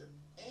championship.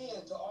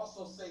 And to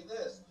also say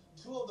this,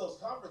 two of those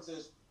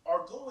conferences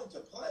are going to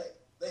play.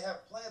 They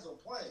have plans on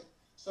playing.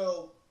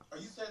 So are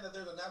you saying that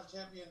there's a national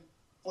champion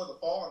for the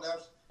fall and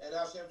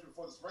national championship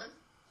for the spring?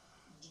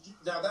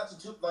 Now that's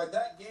like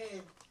that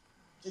game.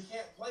 You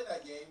can't play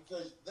that game,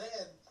 because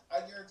then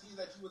I guarantee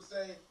that you would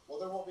say, well,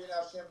 there won't be a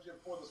national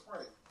championship for the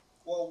spring.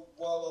 Well,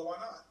 why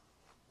not?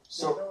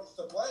 So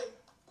to play.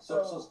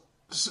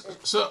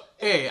 So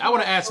hey, I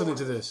want to add something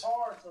to this. It's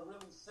hard to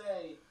really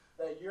say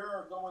that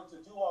you're going to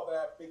do all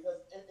that,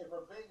 because if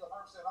we're being 100%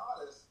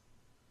 honest,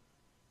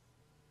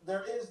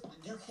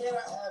 you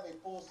cannot have a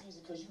full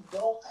season because you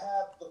don't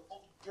have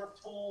your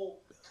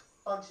full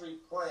country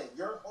playing.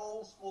 Your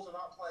whole schools are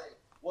not playing.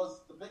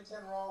 Was the Big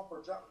Ten wrong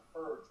for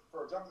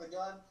jumping the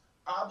gun?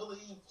 I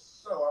believe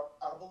so.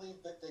 I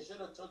believe that they should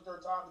have took their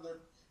time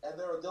and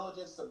their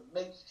diligence to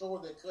make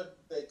sure they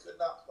could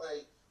not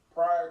play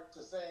prior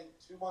to saying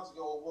 2 months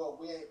ago, well,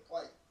 we ain't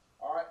playing.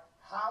 All right.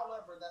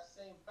 However, that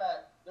same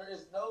fact, there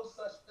is no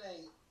such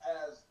thing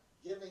as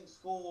giving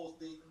schools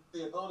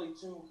the ability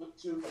to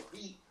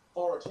compete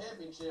for a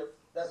championship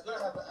that's going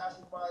to have to ask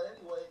you by it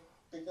anyway,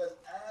 because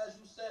as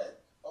you said,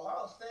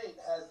 Ohio State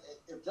has,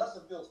 if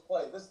Justin Fields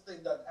play, this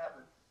thing doesn't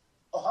happen,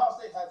 Ohio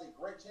State has a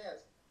great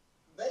chance.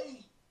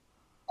 They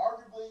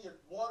arguably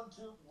one,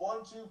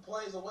 two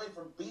plays away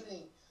from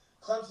beating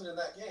Clemson in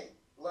that game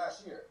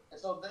last year.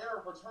 And so they're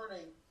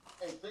returning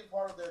a big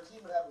part of their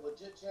team and have a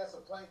legit chance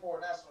of playing for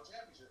a national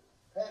championship.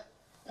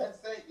 Penn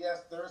State,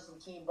 yes, there is some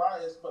team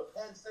bias, but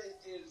Penn State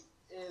is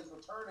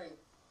returning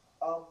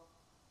a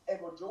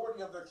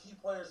majority of their key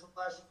players from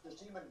last year's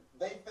team, and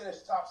they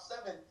finished top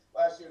 7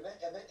 last year,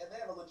 and they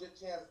have a legit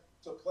chance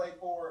to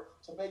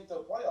make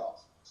the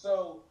playoffs.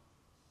 So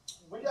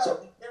we got to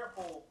be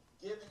careful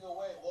giving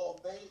away. Well,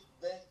 they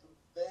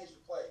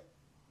should play.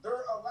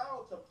 They're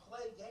allowed to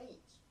play games.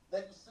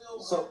 They can still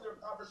win their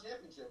conference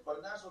championship, but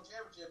a national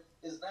championship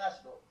is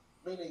national,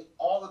 meaning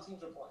all the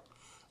teams are playing.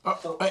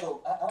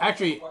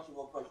 Actually, a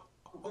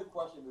quick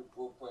question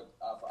real quick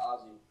for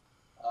Ozzy.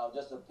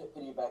 Just to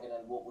piggyback, and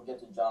then we'll get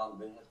to John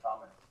with his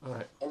comment. All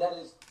right. And that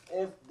is,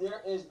 if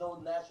there is no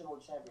national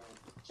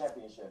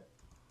championship,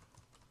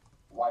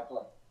 why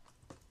play?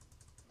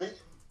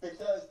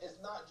 Because it's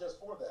not just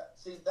for that.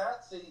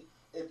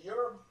 If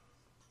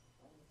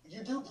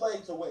you do play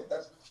to win.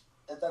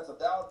 That's a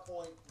valid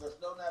point. There's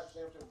no national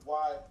championship.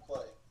 Why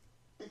play?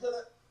 Because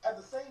at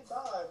the same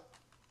time,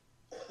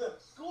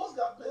 schools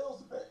got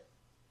bills to pay,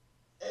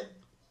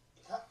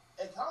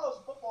 and college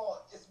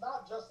football, it's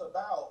not just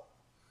about.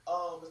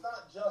 It's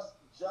not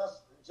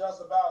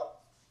just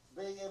about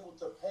being able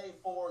to pay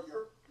for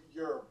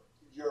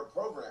your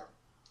program.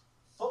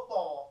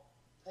 Football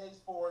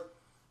pays for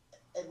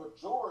a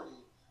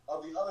majority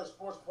of the other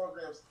sports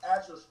programs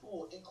at your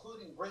school,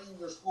 including bringing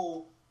your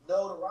school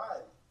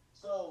notoriety.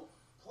 So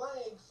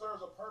playing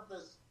serves a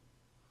purpose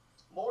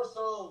more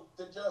so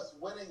than just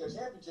winning a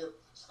championship.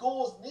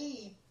 Schools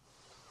need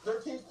their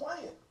teams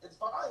playing. It's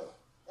vital.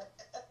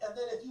 And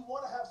then if you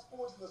want to have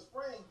sports in the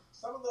spring,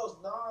 some of those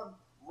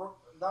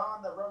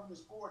non-revenue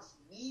sports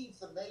need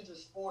some major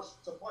sports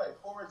to play.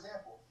 For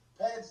example,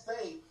 Penn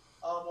State,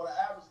 on an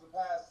average of the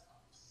past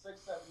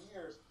 6-7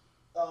 years,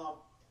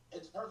 in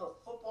terms of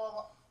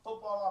football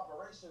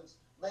operations,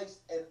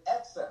 makes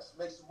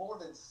more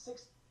than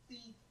 $60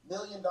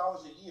 million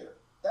a year.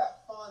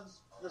 That funds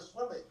your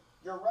swimming,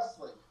 your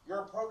wrestling,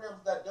 your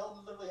programs that don't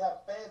literally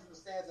have fans in the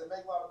stands and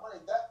make a lot of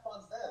money. That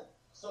funds them.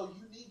 So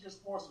you need your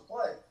sports to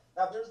play.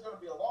 Now there's going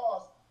to be a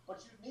loss,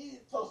 but you need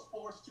those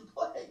sports to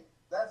play.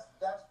 That's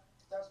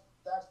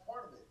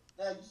part of it.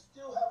 Now you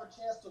still have a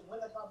chance to win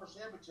a conference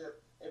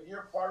championship if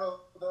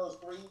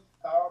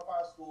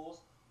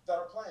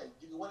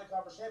win a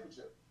conference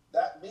championship.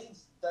 That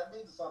means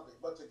something.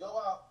 But to go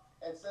out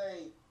and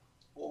say,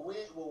 well, we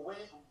ain't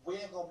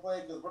gonna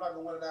play because we're not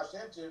gonna win a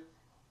national championship.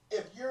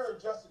 If you're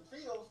Justin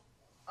Fields,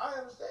 I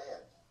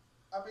understand.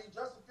 I mean,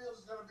 Justin Fields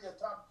is gonna be a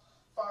top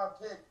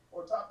 5 pick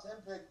or top 10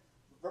 pick,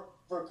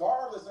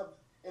 regardless of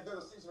if they're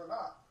the season or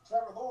not.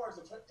 Trevor Lawrence,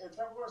 if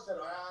Trevor Lawrence said,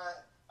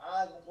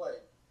 I ain't gonna play,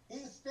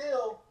 he's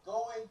still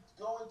going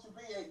to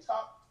be a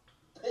top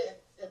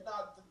pick, if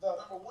not the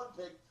number 1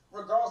 pick,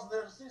 regardless if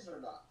they're the season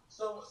or not.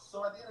 So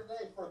at the end of the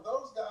day, for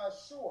those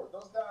guys, sure,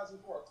 those guys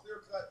who are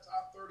clear-cut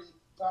top 30,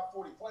 top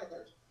 40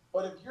 players.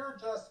 But if you're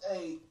just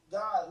a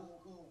guy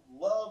who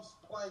loves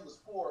playing the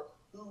sport,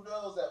 who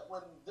knows that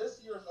when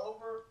this year's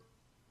over,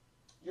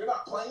 you're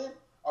not playing,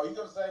 are you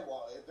going to say,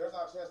 well, if there's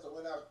not a chance to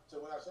win out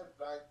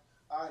championship,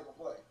 I ain't going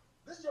to play?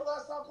 This is your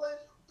last time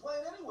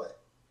playing anyway.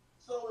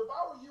 So if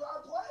I were you,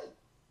 I'd play.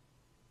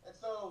 And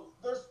so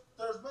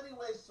there's many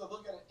ways to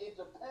look at it. It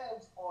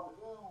depends on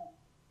who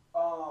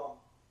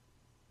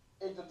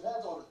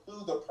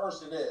the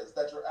person is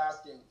that you're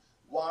asking,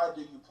 why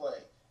do you play?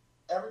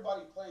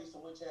 Everybody plays to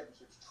win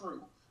championships,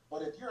 true.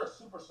 But if you're a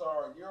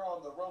superstar and you're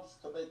on the ropes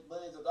to make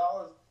millions of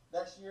dollars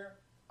next year,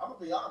 I'm going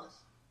to be honest.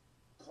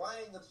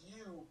 Playing to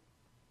you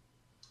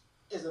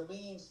is a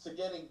means to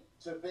being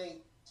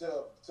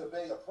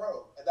a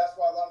pro. And that's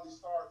why a lot of these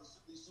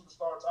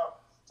superstar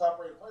top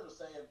rated players are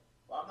saying,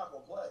 well, I'm not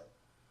going to play.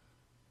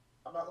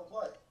 I'm not going to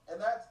play. And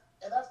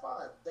that's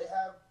fine. They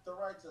have the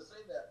right to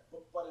say that.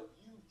 But if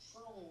you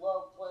truly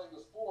love playing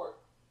the sport,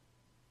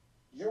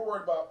 you're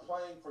worried about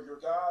playing for your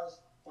guys,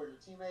 for your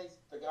teammates,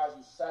 the guys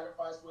you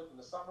sacrificed with in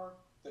the summer,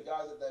 the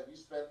guys that you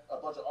spent a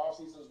bunch of off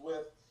seasons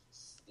with.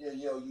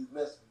 You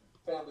missed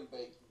family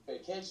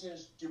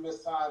vacations, you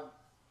missed time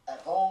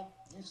at home.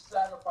 You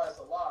sacrifice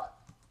a lot.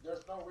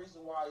 There's no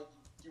reason why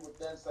you would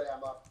then say, I'm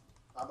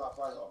not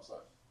playing all of a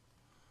sudden.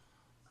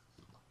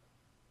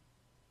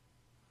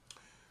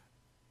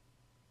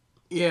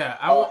 Yeah,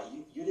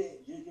 you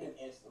didn't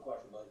answer the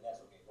question, but that's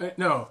okay.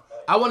 No,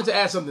 I wanted to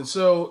add something.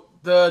 So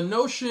the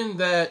notion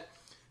that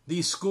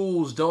these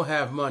schools don't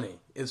have money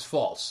is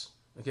false.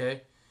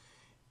 Okay,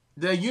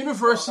 the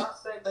university. I'm not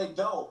saying they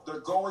don't.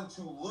 They're going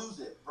to lose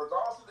it,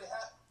 regardless if they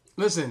have.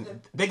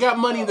 Listen, they got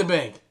money in the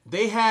bank.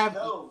 They have.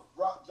 No,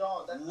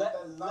 John. Let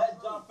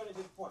John finish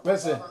his point.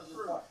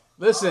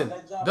 Listen.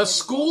 The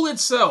school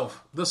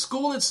itself,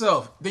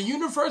 the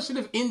University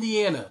of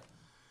Indiana,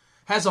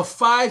 has a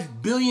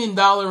 $5 billion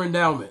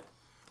endowment,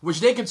 which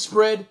they can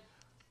spread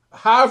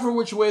however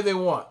which way they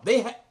want.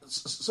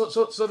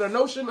 So the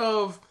notion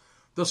of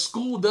the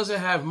school doesn't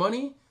have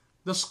money,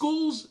 the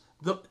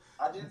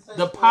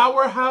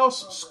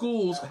powerhouse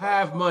schools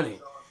have money.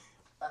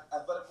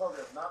 Athletic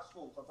program, not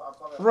school.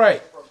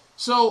 Right.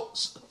 So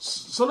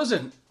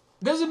listen,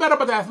 it doesn't matter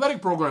about the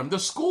athletic program. The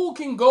school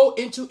can go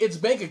into its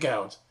bank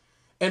account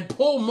and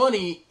pull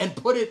money and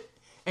put it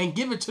and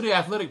give it to the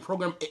athletic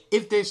program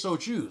if they so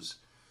choose.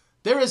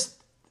 There is,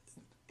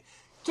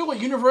 talk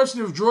about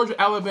University of Georgia,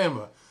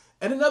 Alabama.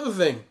 And another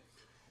thing,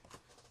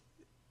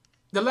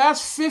 the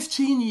last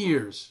 15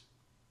 years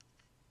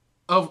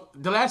of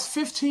the last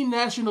 15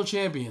 national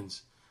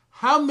champions,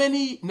 how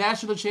many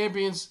national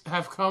champions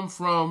have come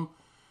from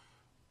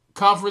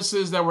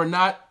conferences that were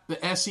not the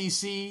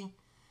SEC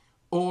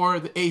or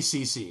the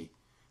ACC?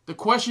 The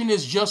question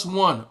is just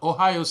one,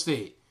 Ohio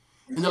State.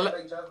 You can't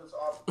make judgments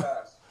off the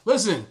past.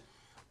 Listen,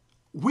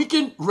 we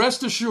can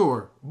rest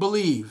assured,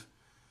 believe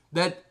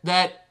that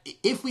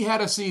if we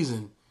had a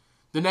season,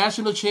 the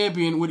national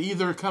champion would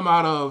either come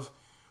out of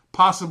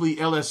possibly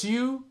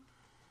LSU,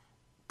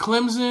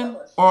 Clemson,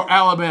 or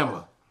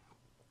Alabama.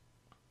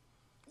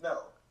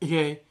 No.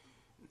 Okay.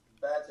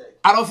 Bad take.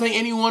 I don't think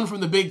anyone from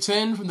the Big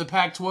Ten, from the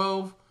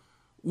Pac-12,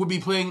 would be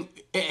playing.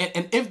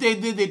 And if they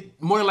did,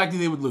 more than likely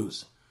they would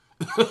lose.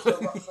 So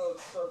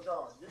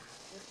John, you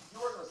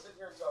are going to sit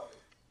here and tell me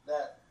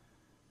that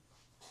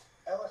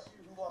LSU,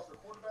 who lost their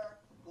quarterback,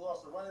 who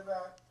lost their running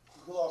back,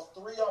 who lost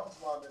 3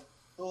 offensive linemen,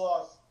 who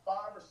lost 5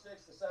 or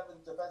 6 or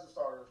 7 defensive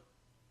starters,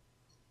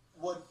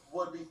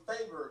 would be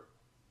favored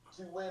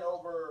to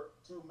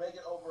make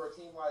it over a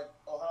team like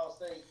Ohio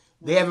State.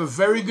 They have a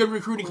very good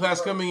recruiting class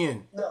coming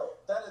in. No,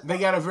 that is. They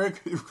got a very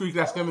good recruiting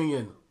class coming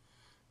in.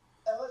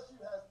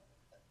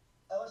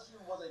 LSU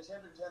was a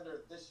champion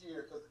contender this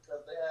year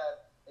because they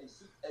had a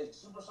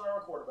superstar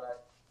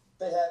quarterback.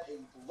 They had a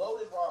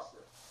loaded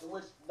roster, in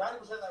which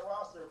 90% of that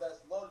roster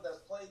that's loaded,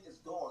 that's played, is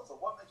gone. So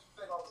what makes you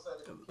think all of a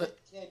sudden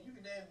can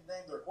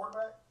name their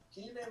quarterback?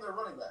 Can you name their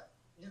running back?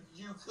 You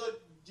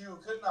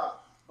could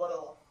not. But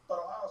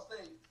Ohio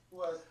State,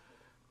 who has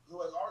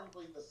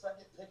arguably the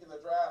second pick in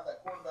the draft at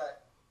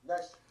quarterback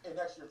next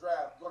year's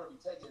draft, going to be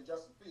taking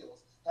Justin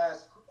Fields,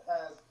 has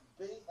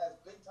big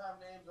time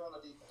names on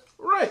the defense.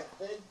 Right.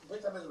 Big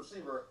time as a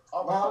receiver.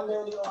 How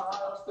many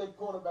Ohio State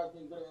quarterbacks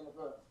can get in the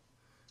NFL?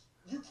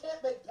 You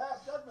can't make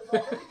past judgments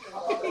on anything.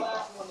 The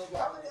last one they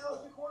got. How many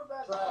LSU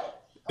quarterbacks? Trash.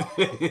 How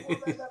many LSU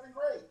quarterbacks have been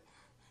great?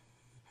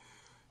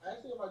 I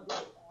ain't saying about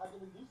good. I can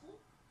be decent.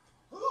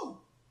 Who?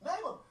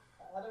 Name them.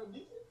 I can be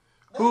decent.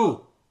 Who?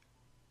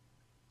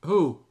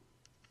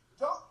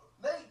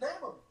 Name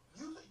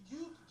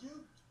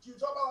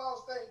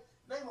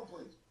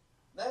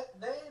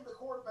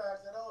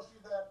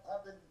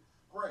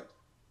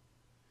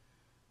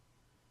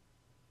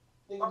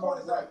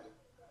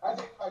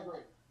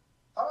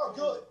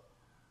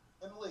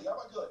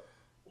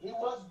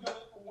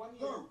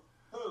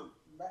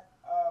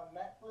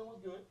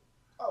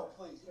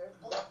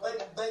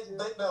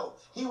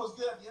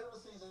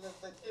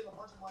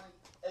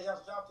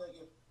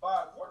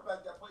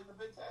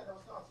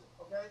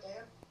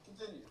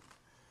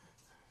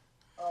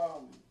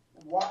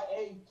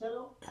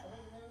Kittle.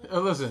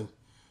 Listen.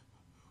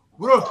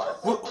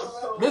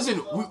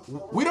 Listen.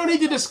 We don't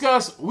need to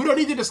discuss. We don't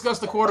need to discuss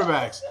the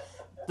quarterbacks.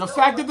 The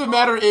fact of the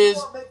matter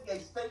is,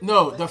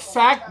 no. The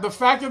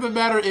fact of the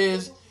matter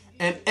is,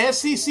 an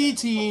SEC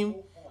team,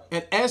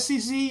 an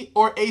SEC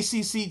or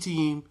ACC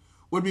team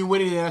would be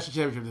winning the national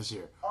championship this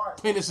year.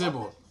 Plain and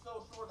simple.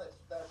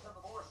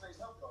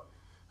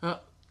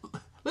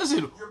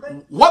 Listen,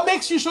 what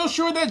makes you so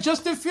sure that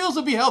Justin Fields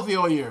will be healthy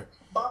all year?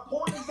 My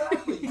point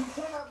exactly. You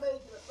cannot make an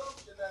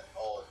assumption that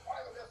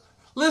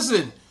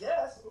listen,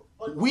 yes,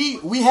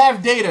 we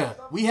have data.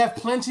 We have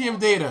plenty of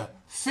data.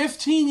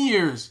 15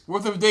 years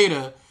worth of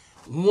data.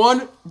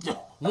 One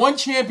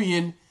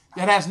champion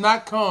that has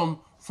not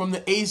come from the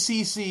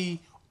ACC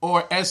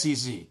or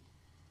SEC.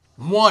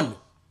 One,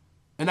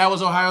 and that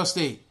was Ohio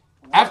State.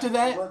 After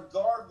that,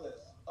 regardless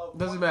of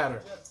doesn't what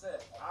matter. You just said,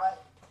 I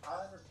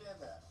understand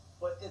that,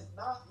 but it's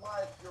not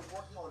like you're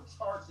working on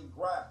charts and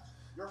graphs.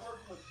 You're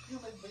working with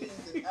human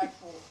beings and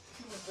actual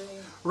human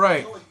beings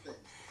Right. doing things.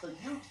 So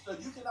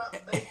you cannot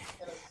make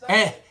an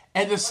assessment.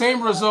 And the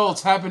same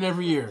results happen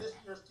every year. This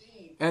year's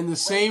team. And the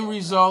same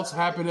results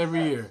happen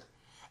every year.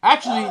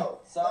 Actually,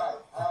 Sorry.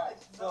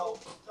 No, So,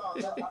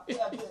 John, I think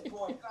at this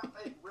point, you cannot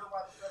make real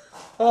life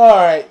assessments. all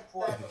right.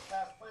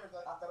 Past players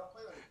that don't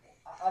play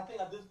anymore. I think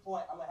at this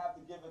point, I'm gonna have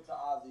to give it to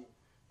Ozzy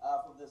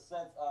for the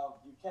sense of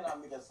you cannot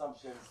make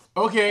assumptions.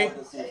 Okay, for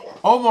the season.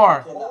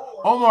 Omar,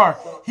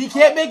 he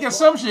can't make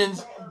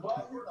assumptions.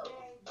 But you can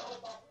go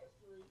by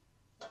history.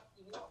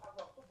 You don't have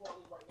a football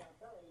league right now.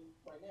 Currently,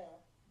 right now,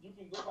 you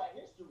can go by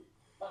history.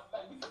 Like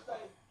we can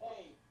say,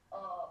 hey,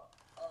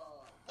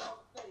 Florida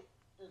State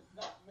is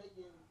not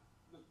making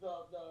the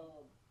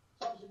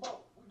championship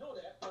bowl. We know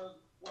that because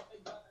what they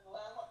done in the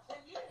last 10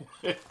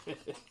 years.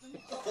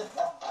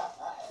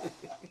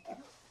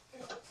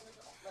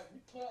 Like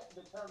you can't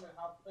determine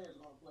how players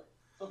are going to play.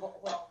 So,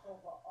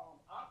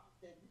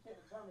 you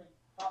can't determine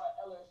how the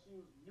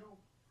LSU's new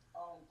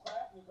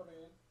class will come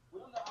in. We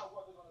don't know how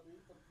well they're going to be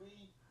because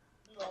we,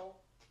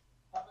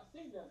 haven't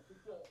seen them to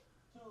judge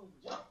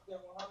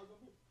them on how they're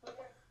going to be.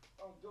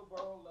 So Joe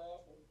Burrow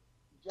left and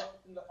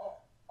Jackson,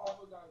 all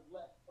those guys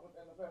left with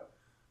the NFL.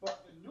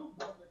 But the new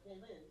boys that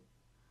came in,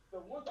 the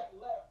ones that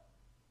left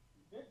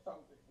did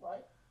something,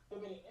 right? They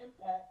made an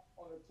impact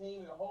on the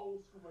team and the whole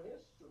school of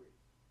history.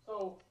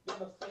 So they're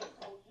the same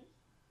coaches,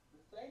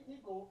 the same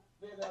people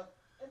that are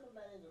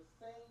implementing the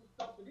same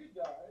stuff to these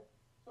guys.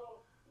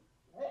 So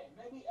hey,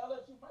 maybe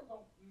LSU might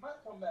come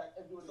back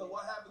and do it. So again.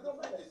 what happened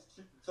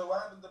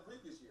the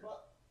previous year?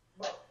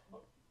 But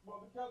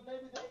because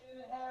maybe they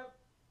didn't have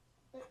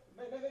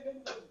maybe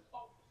there was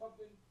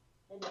something,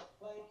 maybe a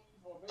play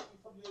or maybe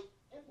something they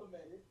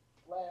implemented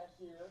last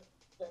year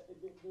that they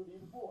didn't do the year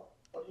before.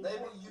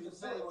 Maybe you could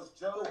say it was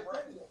Joe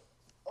Brady.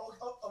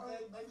 Okay,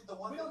 maybe the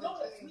one We thing don't know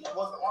that that. changed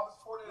was the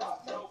offensive coordinator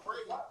was Joe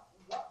Brady.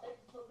 Why make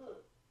it so good?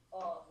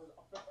 Was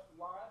offensive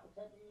line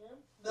protecting him?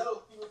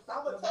 No,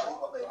 I'm gonna tell you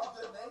what made it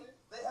good, Nate.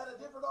 They had a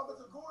different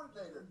offensive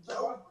coordinator.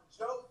 Joe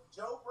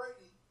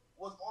Brady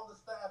was on the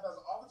staff as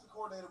an offensive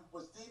coordinator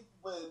with Steve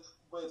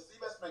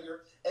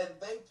Esminger, and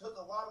they took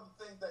a lot of the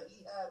things that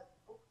he had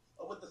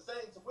with the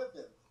Saints with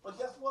him. But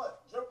guess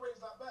what? Joe Brady's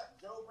not back.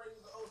 Joe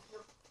Brady's the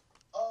OC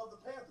of the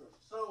Panthers.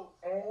 So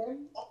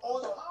And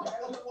on the top,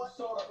 was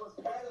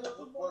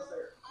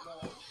there? No.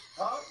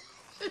 Huh?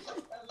 As a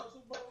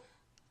Super Bowl?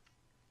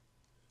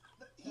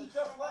 He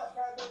just left.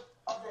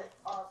 Okay,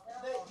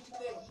 Nate, he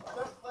just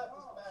left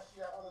this past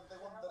year after they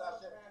won the national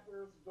championship.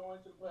 Panthers going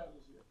to the playoffs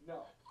this year. No.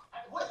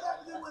 What's that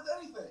to do with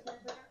anything? I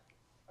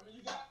mean,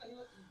 you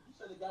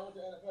said the guy went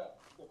to NFL.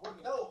 The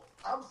coordinator. No,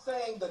 I'm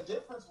saying the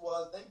difference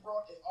was they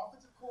brought an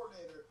offensive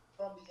coordinator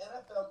from the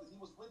NFL because he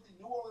was with the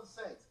New Orleans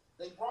Saints.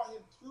 They brought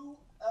him to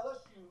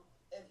LSU,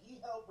 and he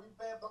helped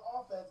revamp the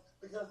offense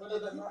because But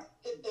does it matter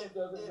did the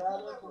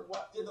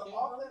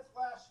offense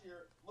last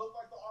year look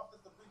like the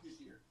offense the previous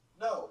year?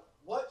 No.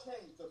 What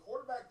changed? The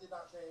quarterback did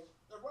not change.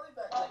 The running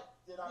back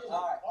did not change.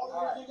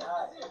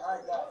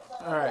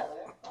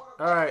 All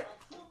right.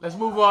 Let's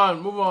move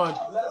on. No,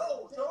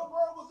 Joe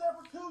Burrow was there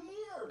for 2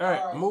 years. All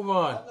right, move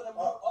on. I'm gonna move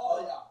all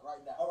y'all right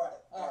now. All right.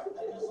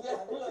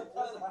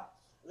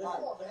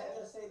 Come on, Can I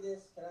just say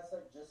this?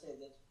 Just say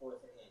this before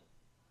it's the end?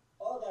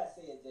 All I gotta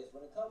say is this: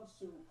 when it comes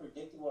to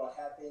predicting what will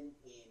happen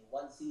in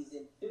one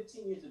season,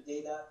 15 years of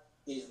data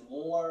is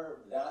more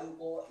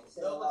valuable and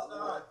says a lot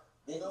more.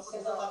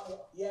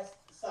 Yes,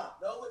 stop.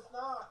 No, it's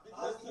not.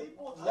 Because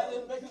people let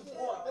him make his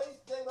point. Let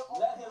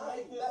him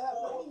make his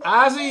point.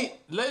 Ozzy,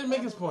 let him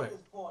make his point.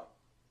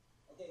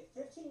 Okay,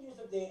 15 years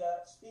of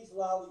data speaks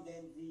louder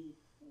than the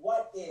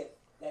what if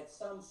that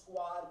some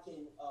squad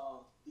can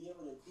be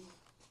able to beat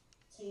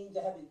teams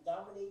that have been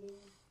dominating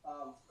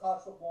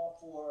college football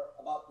for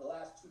about the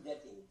last 2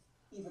 decades,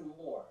 even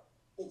more.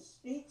 It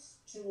speaks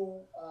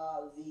to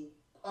the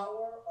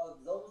power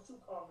of those two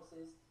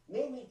conferences,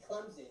 mainly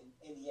Clemson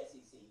and the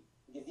SEC,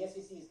 because the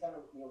SEC is kind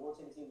of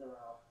rotating teams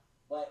around.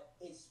 But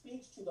it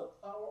speaks to the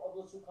power of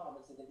those two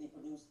conferences that they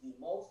produce the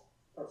most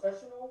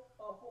professional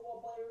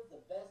football players,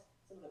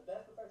 some of the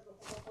best professional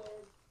football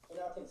players in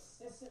our are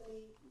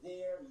consistently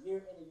there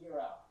year in and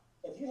year out.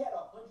 If you had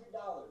 $100,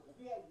 if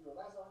you had your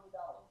last $100,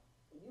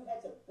 and you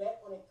had to bet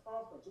on a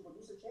conference to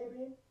produce a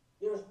champion,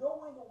 there is no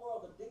way in the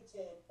world the Big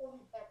Ten or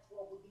the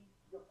Pac-12 would be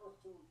your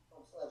first two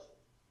selection.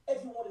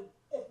 If you wanted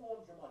your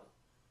money.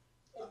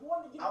 If you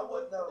wanted to give I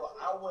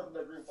wouldn't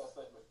agree with that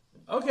statement.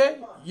 Okay,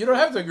 you don't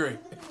have to agree.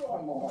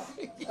 Come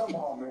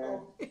on,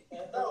 man.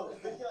 No,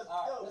 because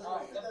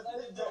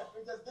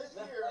this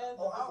year,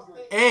 Ohio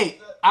State. Hey,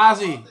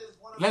 Ozzy,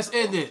 let's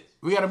end it.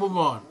 We gotta move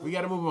on.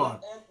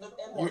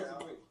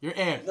 You're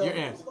amped.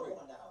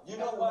 You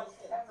know what?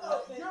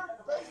 You're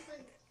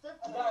facing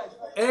 50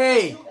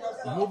 Hey,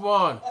 move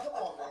on. Come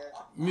on, man.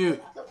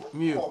 Mute.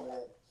 Come on,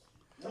 man.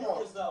 Come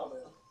on, yourself.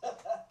 man.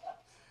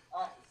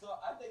 All right, so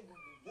I think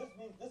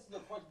this is a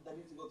question that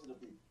needs to go to the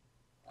people.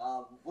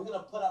 We're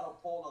gonna put out a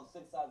poll on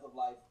Six Sides of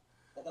Life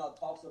that kind of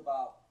talks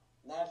about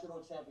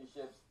national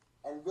championships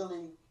and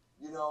really,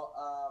 is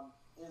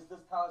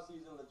this college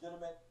season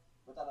legitimate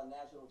without a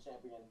national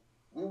champion?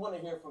 We want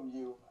to hear from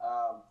you.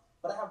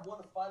 But I have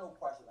one final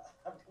question.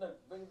 I'm gonna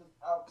bring this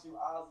out to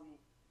Ozzy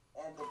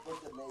and the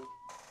Butcher Nate,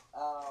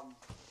 and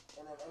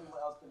then anyone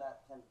else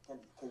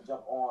can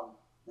jump on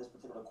this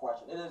particular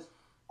question. It is: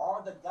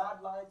 are the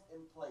guidelines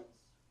in place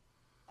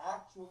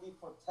actually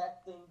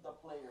protecting the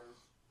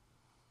players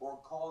or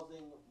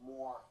causing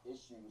more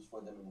issues for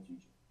them in the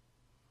future?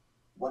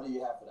 What do you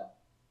have for that?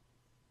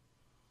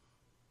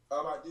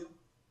 I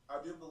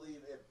do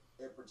believe it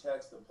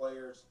protects the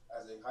players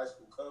as a high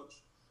school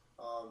coach.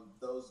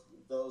 Those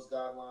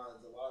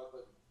guidelines, a lot of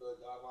the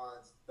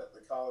guidelines that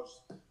the college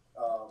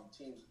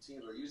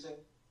teams are using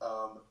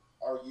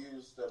are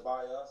used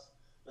by us.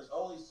 There's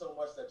only so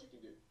much that you can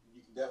do.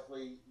 You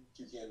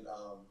can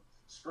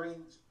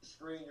screen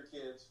your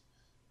kids.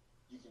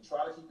 You can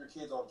try to keep your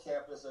kids on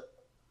campus to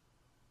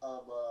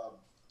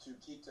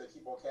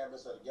keep on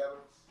campus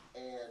together.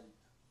 And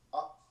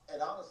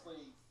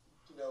honestly,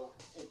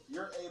 if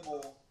you're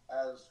able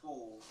as a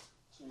school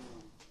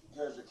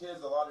because a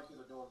lot of your kids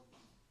are doing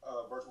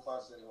virtual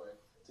classes anyway,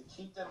 to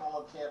keep them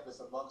on campus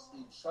amongst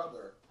each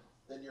other,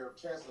 then your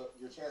chances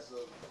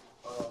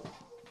of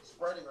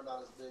spreading are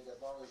not as big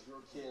as long as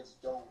your kids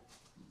don't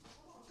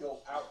go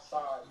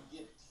outside and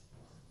get it.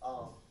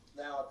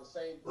 Now, at the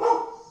same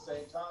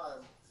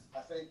time,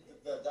 I think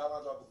the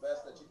guidelines are the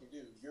best that you can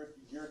do.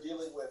 You're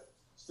dealing with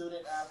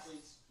student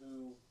athletes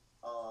who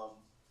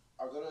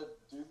are going to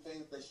do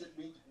things they shouldn't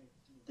be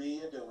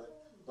doing,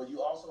 but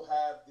you also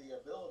have the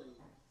ability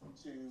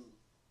to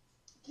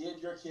give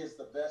your kids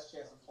the best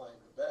chance of playing.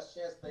 The best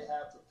chance they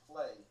have to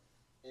play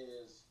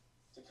is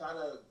to kind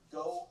of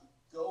go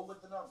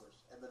with the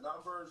numbers. And the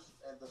numbers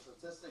and the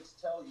statistics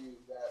tell you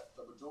that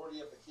the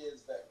majority of the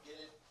kids that get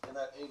it in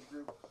that age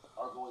group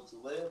are going to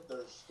live.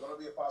 There's going to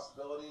be a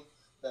possibility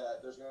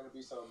that there's going to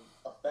be some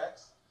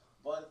effects,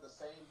 but at the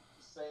same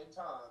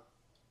time,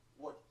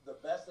 what the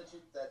best that you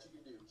can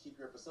do, keep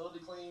your facility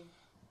clean.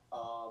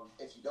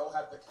 If you don't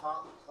have to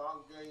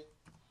congregate,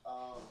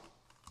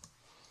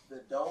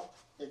 then don't.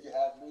 If you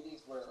have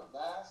meetings, wear a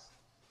mask,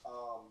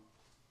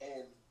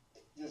 and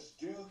just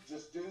do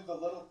the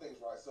little things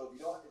right. So if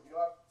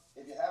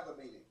you have a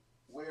meeting,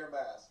 wear a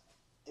mask.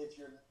 If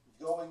you're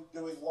doing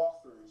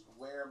walkthroughs,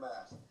 wear a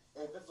mask.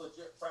 And if it's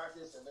legit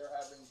practice and they're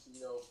having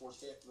to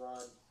force hit,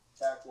 run,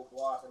 tackle,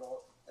 block, and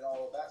all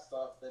of that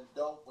stuff, then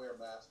don't wear a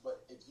mask.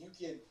 But if you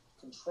can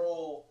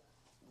control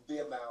the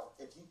amount,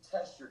 if you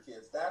test your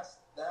kids, that's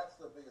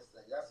the biggest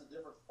thing. That's the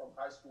difference from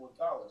high school and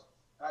college.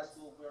 High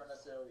school, we aren't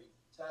necessarily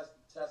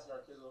testing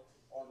our kids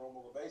on a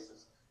normal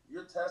basis.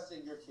 You're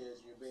testing your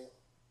kids. You're being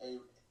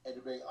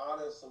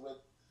honest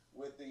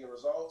with the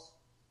results.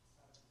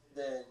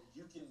 Then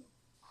you can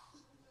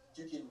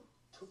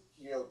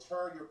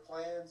turn your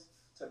plans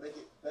to make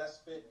it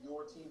best fit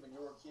your team and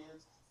your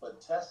kids.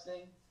 But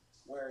testing,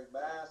 wearing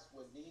masks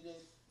when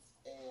needed,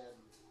 and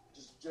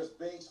just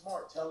being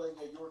smart, telling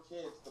your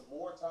kids the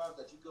more times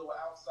that you go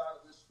outside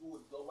of this school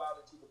and go out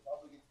into the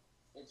public,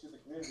 into the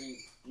community,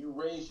 you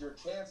raise your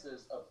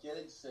chances of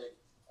getting sick,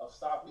 of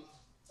stopping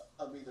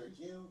either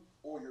you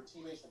or your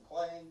teammates from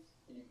playing,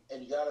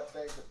 and you got to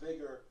think the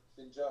bigger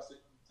than just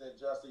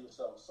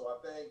yourself. So I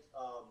think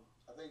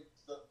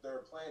their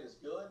plan is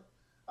good.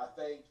 I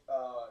think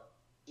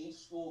each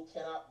school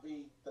cannot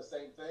be the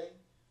same thing,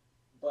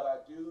 but I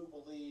do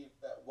believe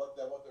that what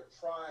they're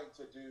trying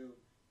to do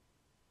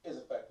is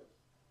effective.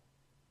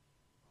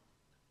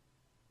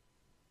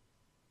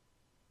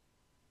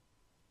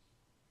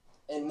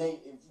 And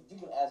Nate, if you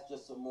can ask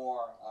just some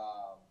more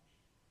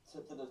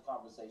to this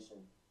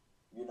conversation,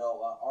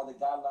 are the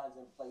guidelines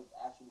in place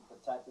actually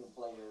protecting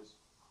players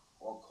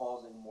or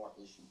causing more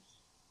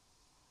issues?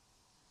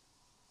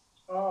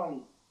 I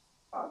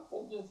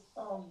think just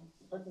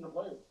protecting the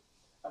players.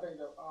 I think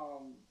that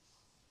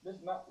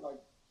this not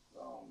like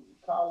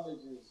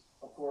college is,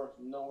 of course,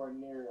 nowhere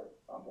near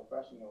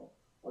professional,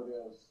 where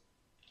there's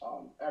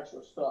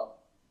extra stuff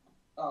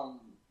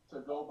to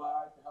go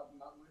by to help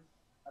them out with.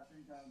 I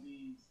think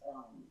these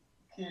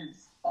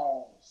kids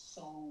are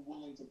so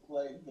willing to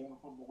play the game of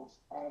football, which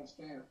I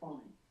understand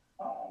fully.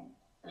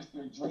 it's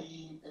their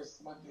dream. It's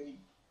what they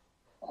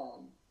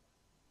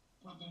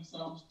put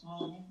themselves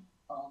through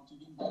to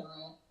get better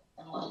at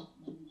in life.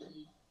 Maybe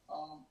they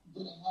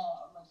didn't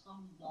have, like some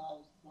of you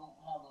guys don't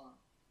have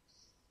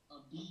a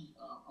B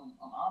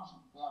option.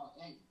 They have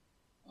an A,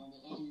 and the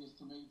A is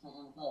to make it to the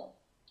NFL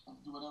and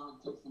to do whatever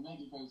it takes to make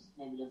it because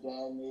maybe their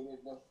dad made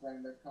it, their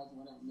friend, their cousin,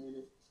 whatever made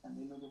it, and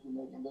they know they can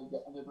make it, and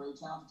they're very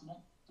talented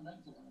to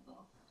make it to the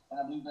NFL. And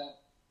I believe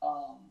that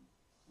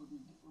with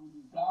these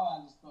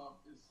guys and stuff,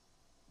 is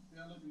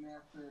they're looking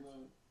after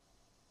the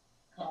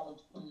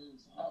college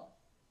players' health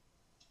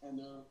and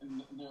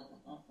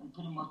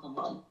pretty much the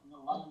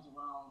lives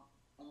around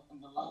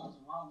and the lives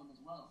around them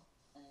as well.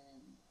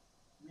 And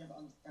they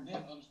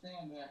have to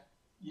understand that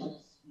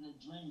yes, your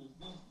dream is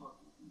this, but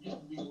you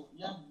have to be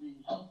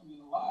healthy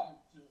and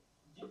alive to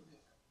get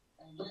there.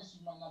 And yes,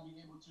 you might not be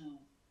able to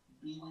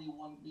be where you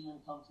want to be when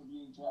it comes to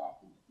being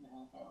drafted in the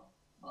NFL,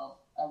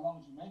 but as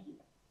long as you make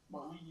it.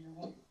 But our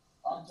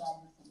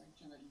job is to make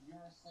sure that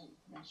you're safe,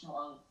 make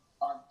sure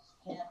our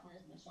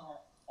campus, make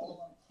sure all of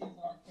our kids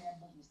on our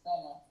campus and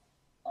staff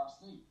are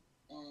safe.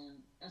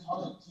 And it's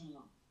hard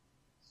to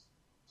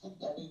take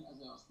that in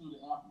as a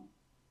student athlete.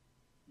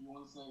 You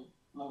want to say,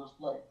 let us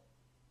play,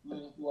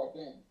 let us do our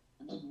thing.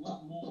 And there's a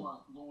lot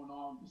more going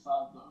on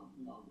besides the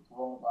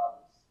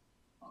coronavirus.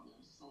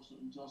 There's social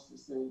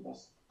injustices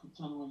that's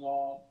continuing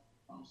on.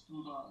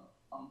 Schools are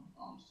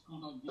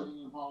getting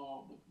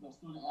involved. The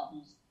student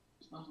athletes,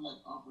 especially like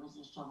for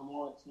instance Trevor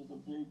Lawrence, who's a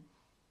big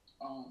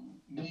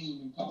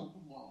name in college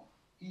football.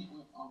 He's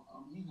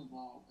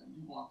involved, and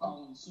people are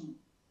following suit.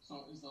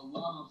 So it's a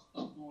lot of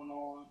stuff going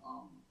on.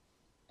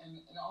 And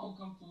it all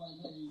comes to like,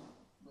 hey,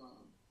 the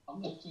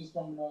elections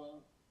coming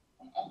up.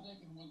 I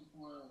think it was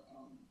for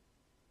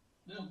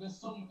there's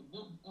it's like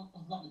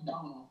a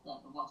domino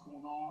effect of what's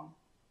going on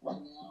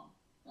right now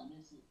that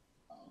makes it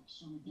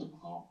extremely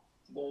difficult.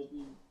 There's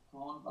the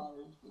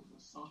coronavirus, there's the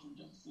social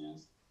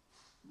injustices,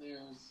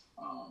 there's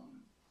a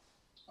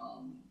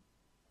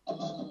lot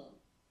of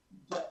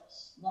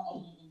deaths, not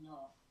only in the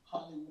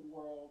Hollywood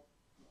world,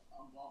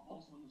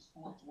 also in the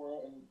sports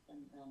world and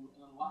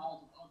the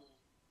lives of others.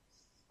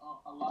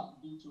 A lot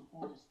due to, of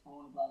course,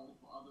 coronavirus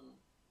for other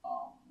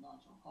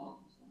natural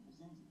causes and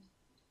diseases.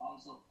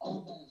 So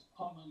all that is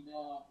coming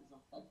down is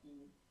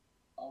affecting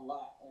a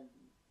lot, and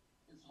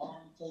it's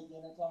hard to take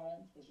in at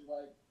times, especially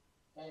like,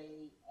 hey, I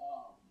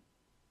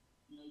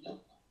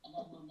got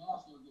to wear a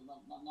mask again.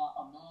 Like, not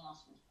a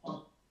mask is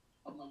part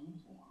of my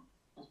uniform.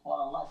 It's part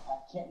of life.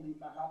 I can't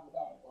leave my house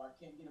without it, or I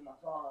can't get in my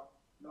car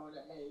knowing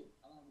that, hey,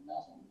 I don't have a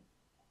mask on me.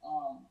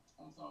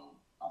 And so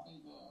I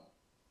think the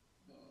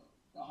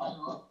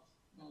higher ups,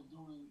 they're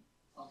doing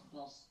what's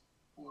best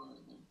for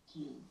the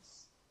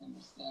kids and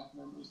the staff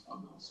members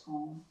of the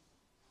school,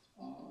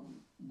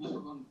 and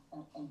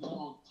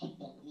they'll take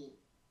that hit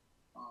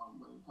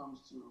when it comes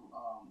to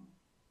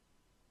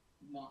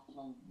not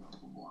playing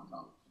football in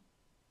college.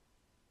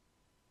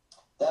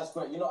 That's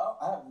great. I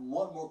have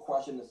one more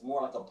question that's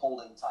more like a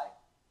polling type.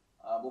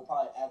 We'll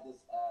probably add this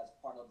as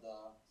part of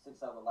the 6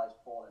 Signs of Life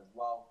poll as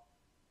well.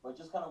 But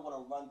just kind of want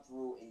to run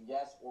through a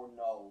yes or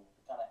no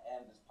to kind of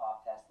end this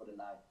podcast for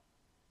tonight.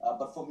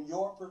 But from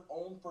your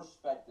own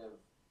perspective,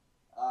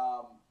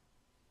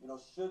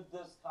 should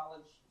this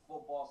college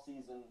football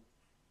season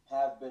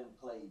have been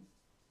played?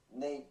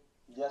 Nate,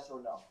 yes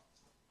or no?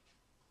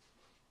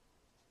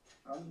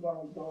 I'm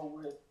going to go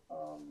with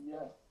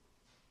yes.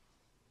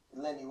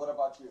 Lenny, what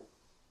about you?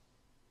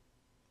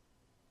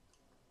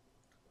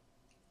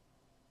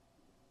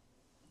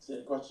 Say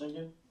the question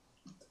again.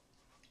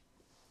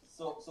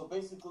 So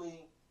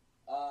basically,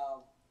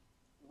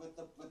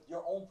 with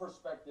your own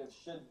perspective,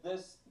 should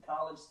this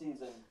college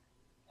season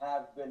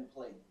have been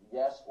played?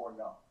 Yes or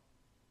no?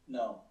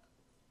 No.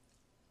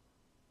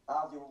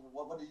 Ozzy,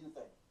 what do you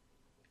think?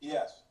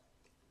 Yes.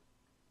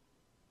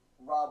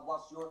 Rob,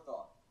 what's your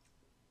thought?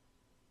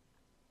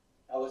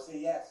 I would say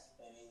yes.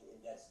 I mean,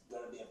 that's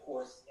going to be, of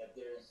course, if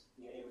you're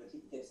able to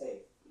keep the kids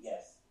safe.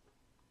 Yes.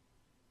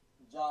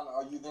 John,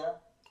 are you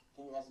there?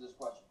 Can you answer this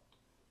question?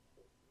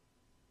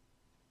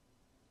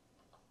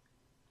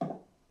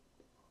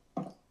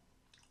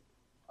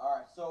 All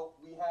right, so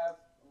we have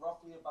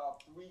roughly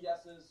about 3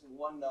 yeses and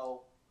 1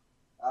 no.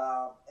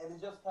 And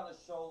it just kind of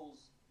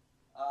shows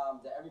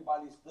that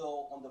everybody's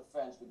still on the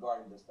fence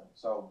regarding this thing.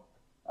 So,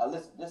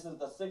 listen, this is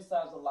the 6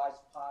 Signs of Life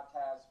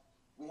podcast.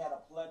 We had a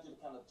pleasure to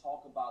kind of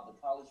talk about the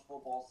college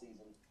football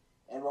season.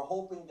 And we're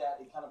hoping that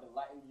it kind of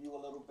enlightened you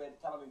a little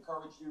bit, kind of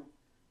encouraged you,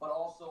 but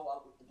also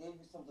gave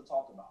you something to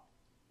talk about.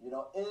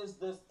 Is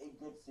this a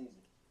good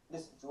season?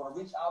 Listen, if you want to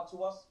reach out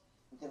to us,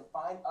 you can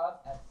find us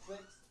at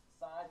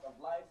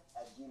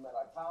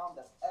 6signsoflife@gmail.com.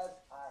 That's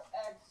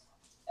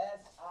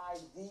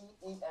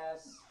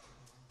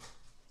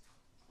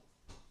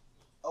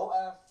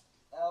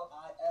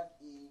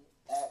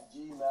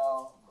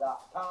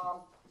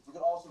You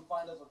can also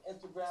find us on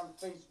Instagram,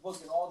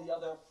 Facebook, and all the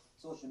other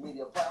social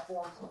media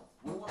platforms.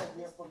 We want to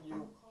hear from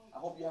you. I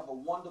hope you have a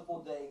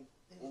wonderful day.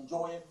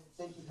 Enjoy it.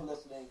 Thank you for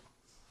listening.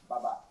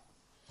 Bye-bye.